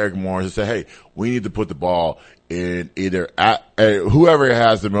go to Eric Morris and say, hey, we need to put the ball in either whoever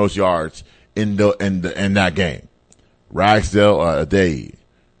has the most yards in that game. Ragsdale or Adeye.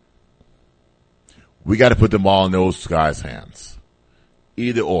 We got to put the ball in those guys' hands.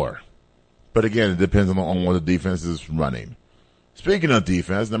 Either or. But again, it depends on what the defense is running. Speaking of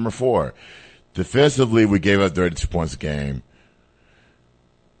defense, number 4. Defensively, we gave up 32 points a game.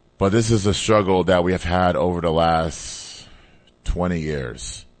 But this is a struggle that we have had over the last 20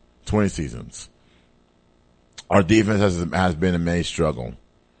 years, 20 seasons. Our defense has been a main struggle.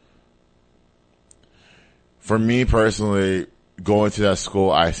 For me personally, going to that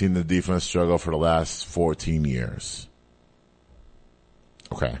school, I've seen the defense struggle for the last 14 years.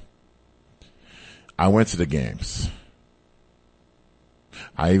 Okay. I went to the games.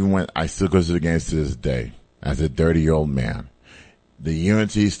 I still go to the games to this day as a 30-year-old man. The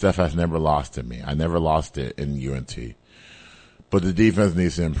UNT stuff has never lost to me. I never lost it in UNT. But the defense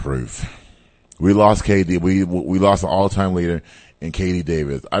needs to improve. We lost KD. We lost an all-time leader in KD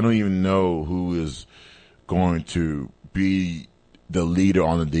Davis. I don't even know who is going to be the leader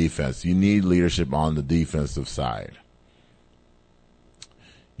on the defense. You need leadership on the defensive side.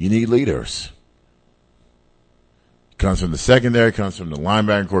 You need leaders. Comes from the secondary, comes from the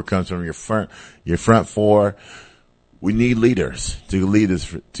linebacker core, comes from your front 4. We need leaders to lead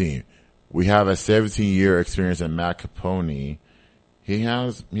this team. We have a 17-year experience in Matt Capone. He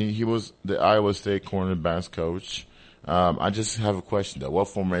was the Iowa State cornerbacks coach. I just have a question though. What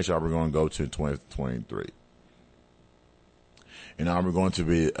formation are we going to go to in 2023? And are we going to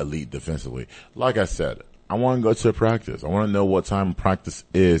be elite defensively? Like I said, I want to go to a practice. I want to know what time practice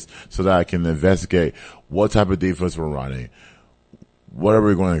is so that I can investigate what type of defense we're running. What are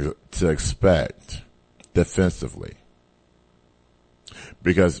we going to expect defensively?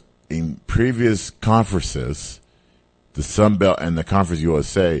 Because in previous conferences, the Sun Belt and the Conference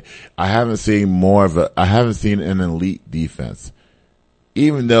USA, I haven't seen an elite defense.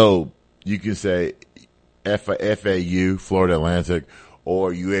 Even though you can say FAU, Florida Atlantic,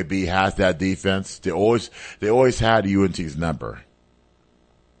 or UAB has that defense, they always had UNT's number.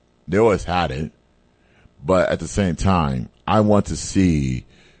 They always had it. But at the same time, I want to see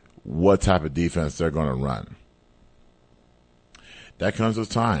what type of defense they're going to run. That comes with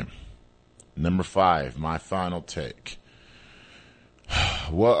time. Number 5, my final take.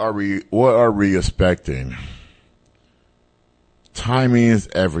 What are we expecting? Timing is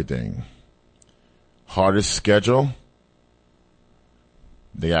everything. Hardest schedule.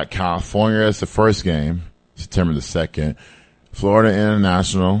 They got California as the first game, September the 2nd. Florida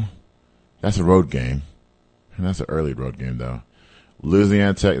International. That's a road game. And that's an early road game though.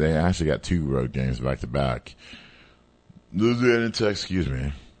 Louisiana Tech, they actually got 2 road games back to back. Louisiana Tech, excuse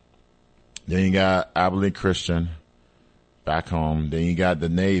me. Then you got Abilene Christian back home. Then you got the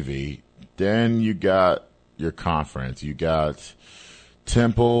Navy. Then you got your conference. You got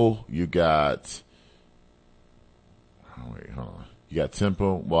Temple. You got, hold on. You got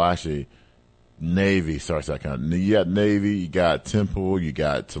Temple. Well, actually, Navy starts that kind of, you got Navy, you got Temple, you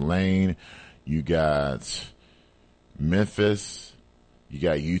got Tulane, you got Memphis, you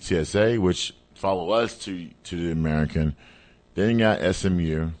got UTSA, which follow us to the American. Then you got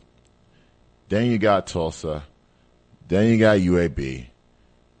SMU. Then you got Tulsa. Then you got UAB.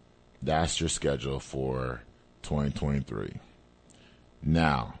 That's your schedule for 2023.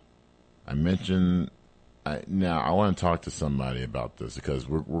 Now, I want to talk to somebody about this because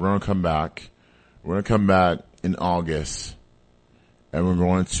we're going to come back. We're going to come back in August and we're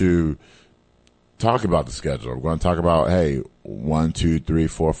going to talk about the schedule. We're going to talk about, hey, 1, 2, 3,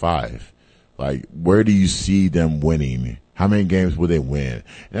 4, 5. Like, where do you see them winning? How many games will they win?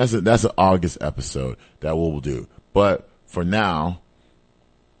 And that's an August episode that we'll do. But for now,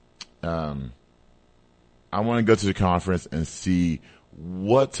 I want to go to the conference and see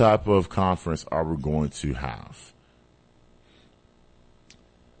what type of conference are we going to have.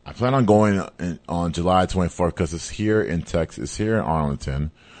 I plan on going on July 24th because it's here in Texas. It's here in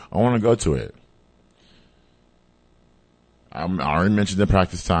Arlington. I want to go to it. I already mentioned the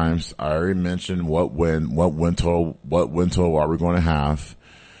practice times. I already mentioned what win total are we going to have.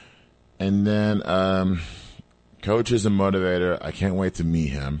 And then, coach is a motivator. I can't wait to meet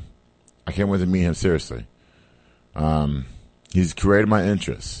him. Seriously. He's created my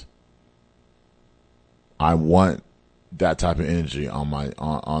interest. I want that type of energy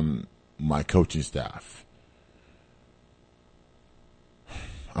on my coaching staff.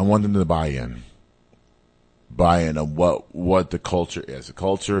 I want them to buy in of what the culture is. The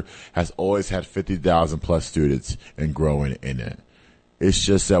culture has always had 50,000 plus students and growing in it. It's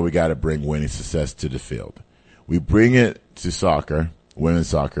just that we got to bring winning success to the field. We bring it to soccer, women's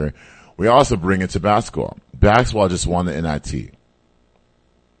soccer. We also bring it to basketball. Basketball just won the NIT.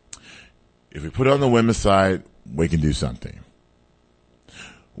 If we put it on the women's side, we can do something.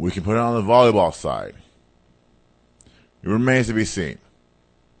 We can put it on the volleyball side. It remains to be seen.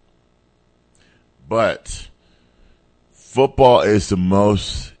 But football is the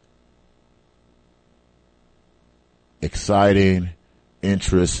most exciting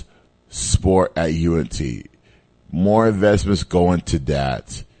interest sport at UNT. More investments go into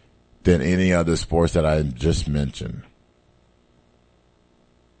that than any other sports that I just mentioned.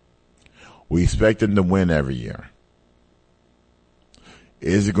 We expect them to win every year.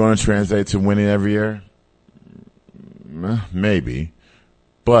 Is it going to translate to winning every year? Maybe.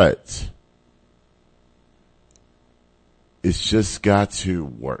 But it's just got to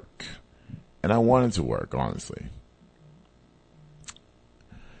work. And I want it to work, honestly.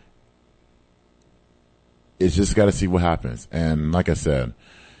 It's just got to see what happens. And like I said,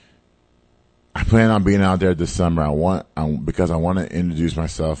 I plan on being out there this summer. Because I want to introduce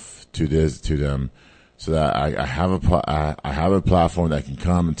myself to them, so that I have a platform that can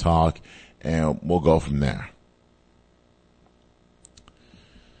come and talk, and we'll go from there.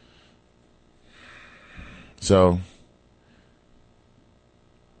 So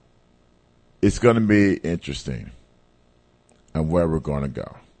it's going to be interesting and where we're going to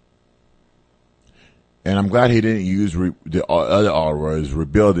go. And I'm glad he didn't use the other R words,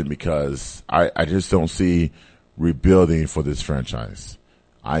 rebuilding, because I just don't see rebuilding for this franchise.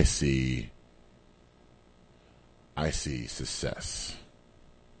 I see success.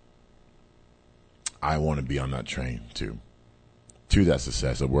 I want to be on that train too, to that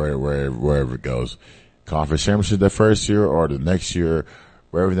success of wherever it goes. Conference championship the first year or the next year,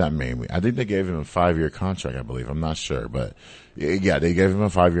 wherever that may be. I think they gave him a 5-year contract, I believe. I'm not sure, but yeah, they gave him a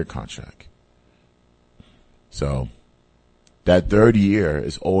 5-year contract. So That third year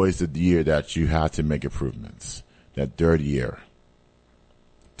is always the year that you have to make improvements. That third year.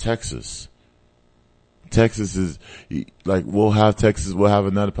 Texas is like, we'll have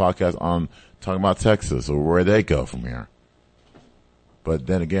another podcast on talking about Texas or where they go from here. But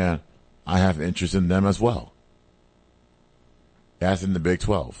then again, I have interest in them as well. That's in the Big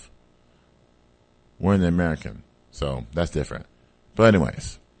 12. We're in the American, so that's different. But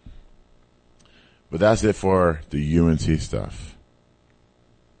anyways, that's it for the UNT stuff.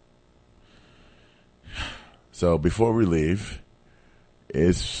 So before we leave,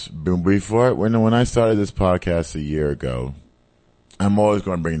 when I started this podcast a year ago, I'm always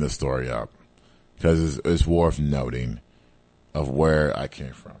going to bring this story up because it's worth noting of where I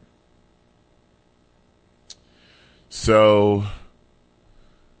came from. So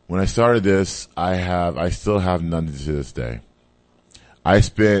when I started this, I still have none to this day. I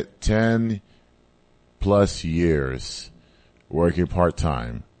spent 10 plus years working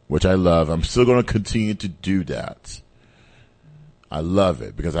part-time, which I love. I'm still going to continue to do that. I love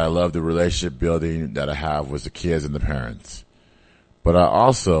it because I love the relationship building that I have with the kids and the parents. But I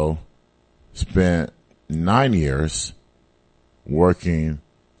also spent 9 years working,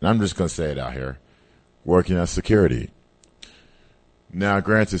 and I'm just going to say it out here, working as security. Now,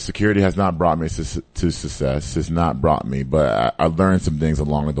 granted, security has not brought me to success. It's not brought me, but I learned some things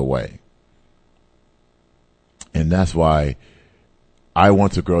along the way. And that's why I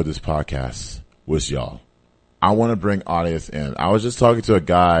want to grow this podcast with y'all. I want to bring audience in. I was just talking to a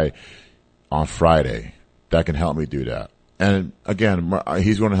guy on Friday that can help me do that. And again,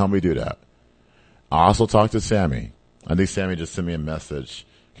 he's going to help me do that. I also talked to Sammy. I think Sammy just sent me a message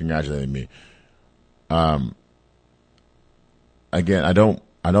congratulating me. Again, I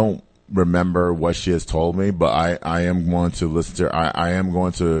don't remember what she has told me, but I am going to listen to her. I am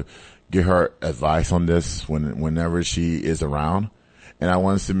going to give her advice on this whenever she is around. And I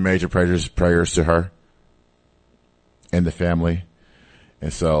want to send major prayers to her and the family.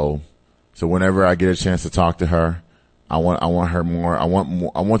 And so whenever I get a chance to talk to her, I want her more. I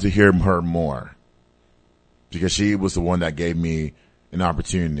want to hear her more because she was the one that gave me an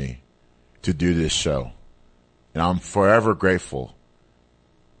opportunity to do this show. And I'm forever grateful.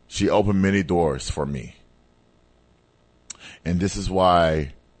 She opened many doors for me. And this is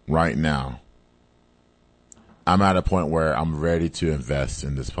why right now I'm at a point where I'm ready to invest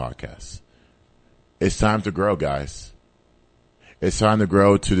in this podcast. It's time to grow, guys. It's time to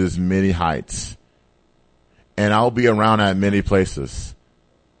grow to this many heights. And I'll be around at many places.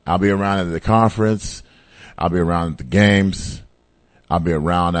 I'll be around at the conference. I'll be around at the games. I'll be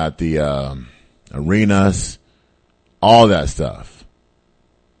around at the arenas. All that stuff.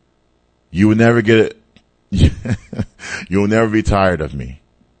 You will never get it. You will never be tired of me.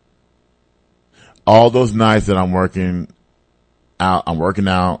 All those nights that I'm working out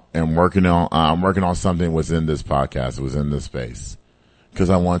and working on something within this podcast, within this space.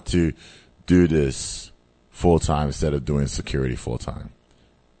 Because I want to do this full time instead of doing security full time.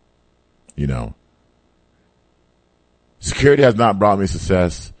 You know. Security has not brought me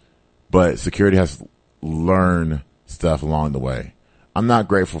success, but security has learned stuff along the way. I'm not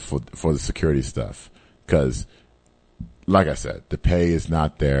grateful for the security stuff because, like I said, the pay is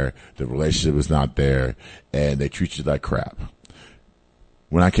not there, the relationship is not there, and they treat you like crap.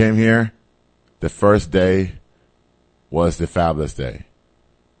 When I came here, the first day was the fabulous day.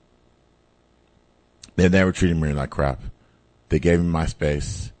 They never treated me like crap. They gave me my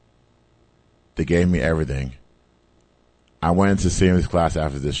space. They gave me everything. I went into seniors class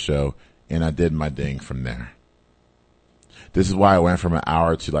after this show, and I did my thing from there. This is why I went from an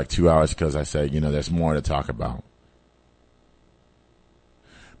hour to like 2 hours because I said, there's more to talk about.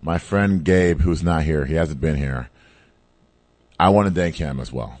 My friend Gabe, who's not here, he hasn't been here. I want to thank him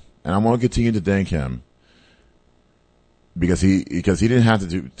as well. And I want to continue to thank him because he didn't have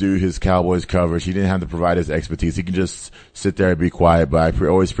to do his Cowboys coverage. He didn't have to provide his expertise. He can just sit there and be quiet, but I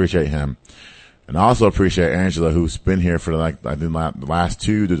always appreciate him. And I also appreciate Angela, who's been here for I think the last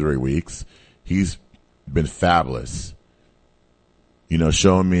 2 to 3 weeks. He's been fabulous.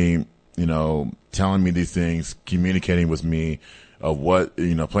 Showing me, telling me these things, communicating with me of what,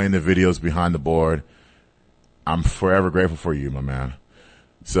 playing the videos behind the board. I'm forever grateful for you, my man.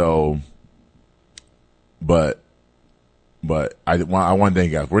 So, but I want to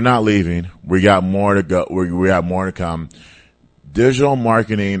thank you guys. We're not leaving. We got more to go. We got more to come. Digital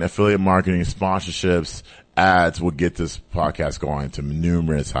marketing, affiliate marketing, sponsorships, ads will get this podcast going to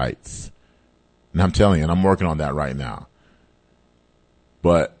numerous heights. And I'm telling you, and I'm working on that right now.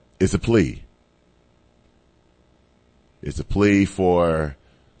 But it's a plea. It's a plea for,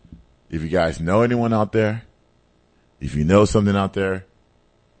 if you guys know anyone out there If you know something out there,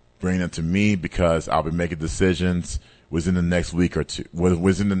 bring it to me because I'll be making decisions within the next week or two,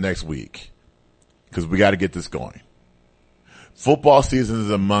 within the next week, because we got to get this going. Football season is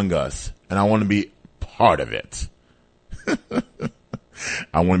among us, and I want to be part of it.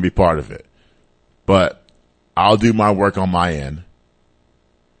 I want to be part of it. But I'll do my work on my end.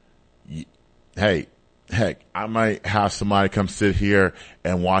 Hey, heck, I might have somebody come sit here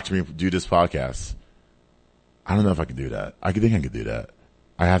and watch me do this podcast. I don't know if I can do that. I think I can do that.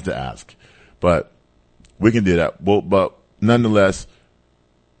 I have to ask. But we can do that. Well, but nonetheless,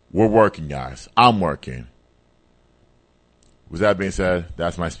 we're working, guys. I'm working. With that being said,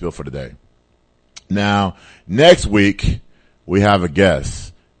 that's my spiel for today. Now, next week, we have a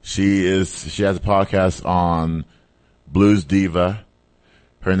guest. She has a podcast on Blues Diva.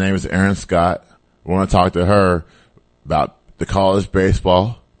 Her name is Erin Scott. We're going to talk to her about the college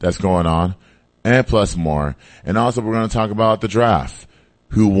baseball that's going on and plus more. And also we're going to talk about the draft.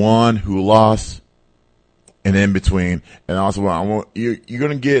 Who won, who lost, and in between. And also you're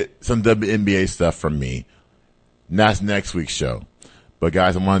going to get some WNBA stuff from me. And that's next week's show. But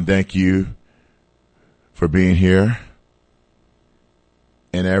guys, I want to thank you for being here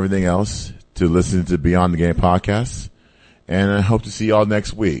and everything else to listen to Beyond the Game podcast. And I hope to see y'all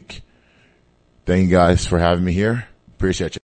next week. Thank you guys for having me here. Appreciate you.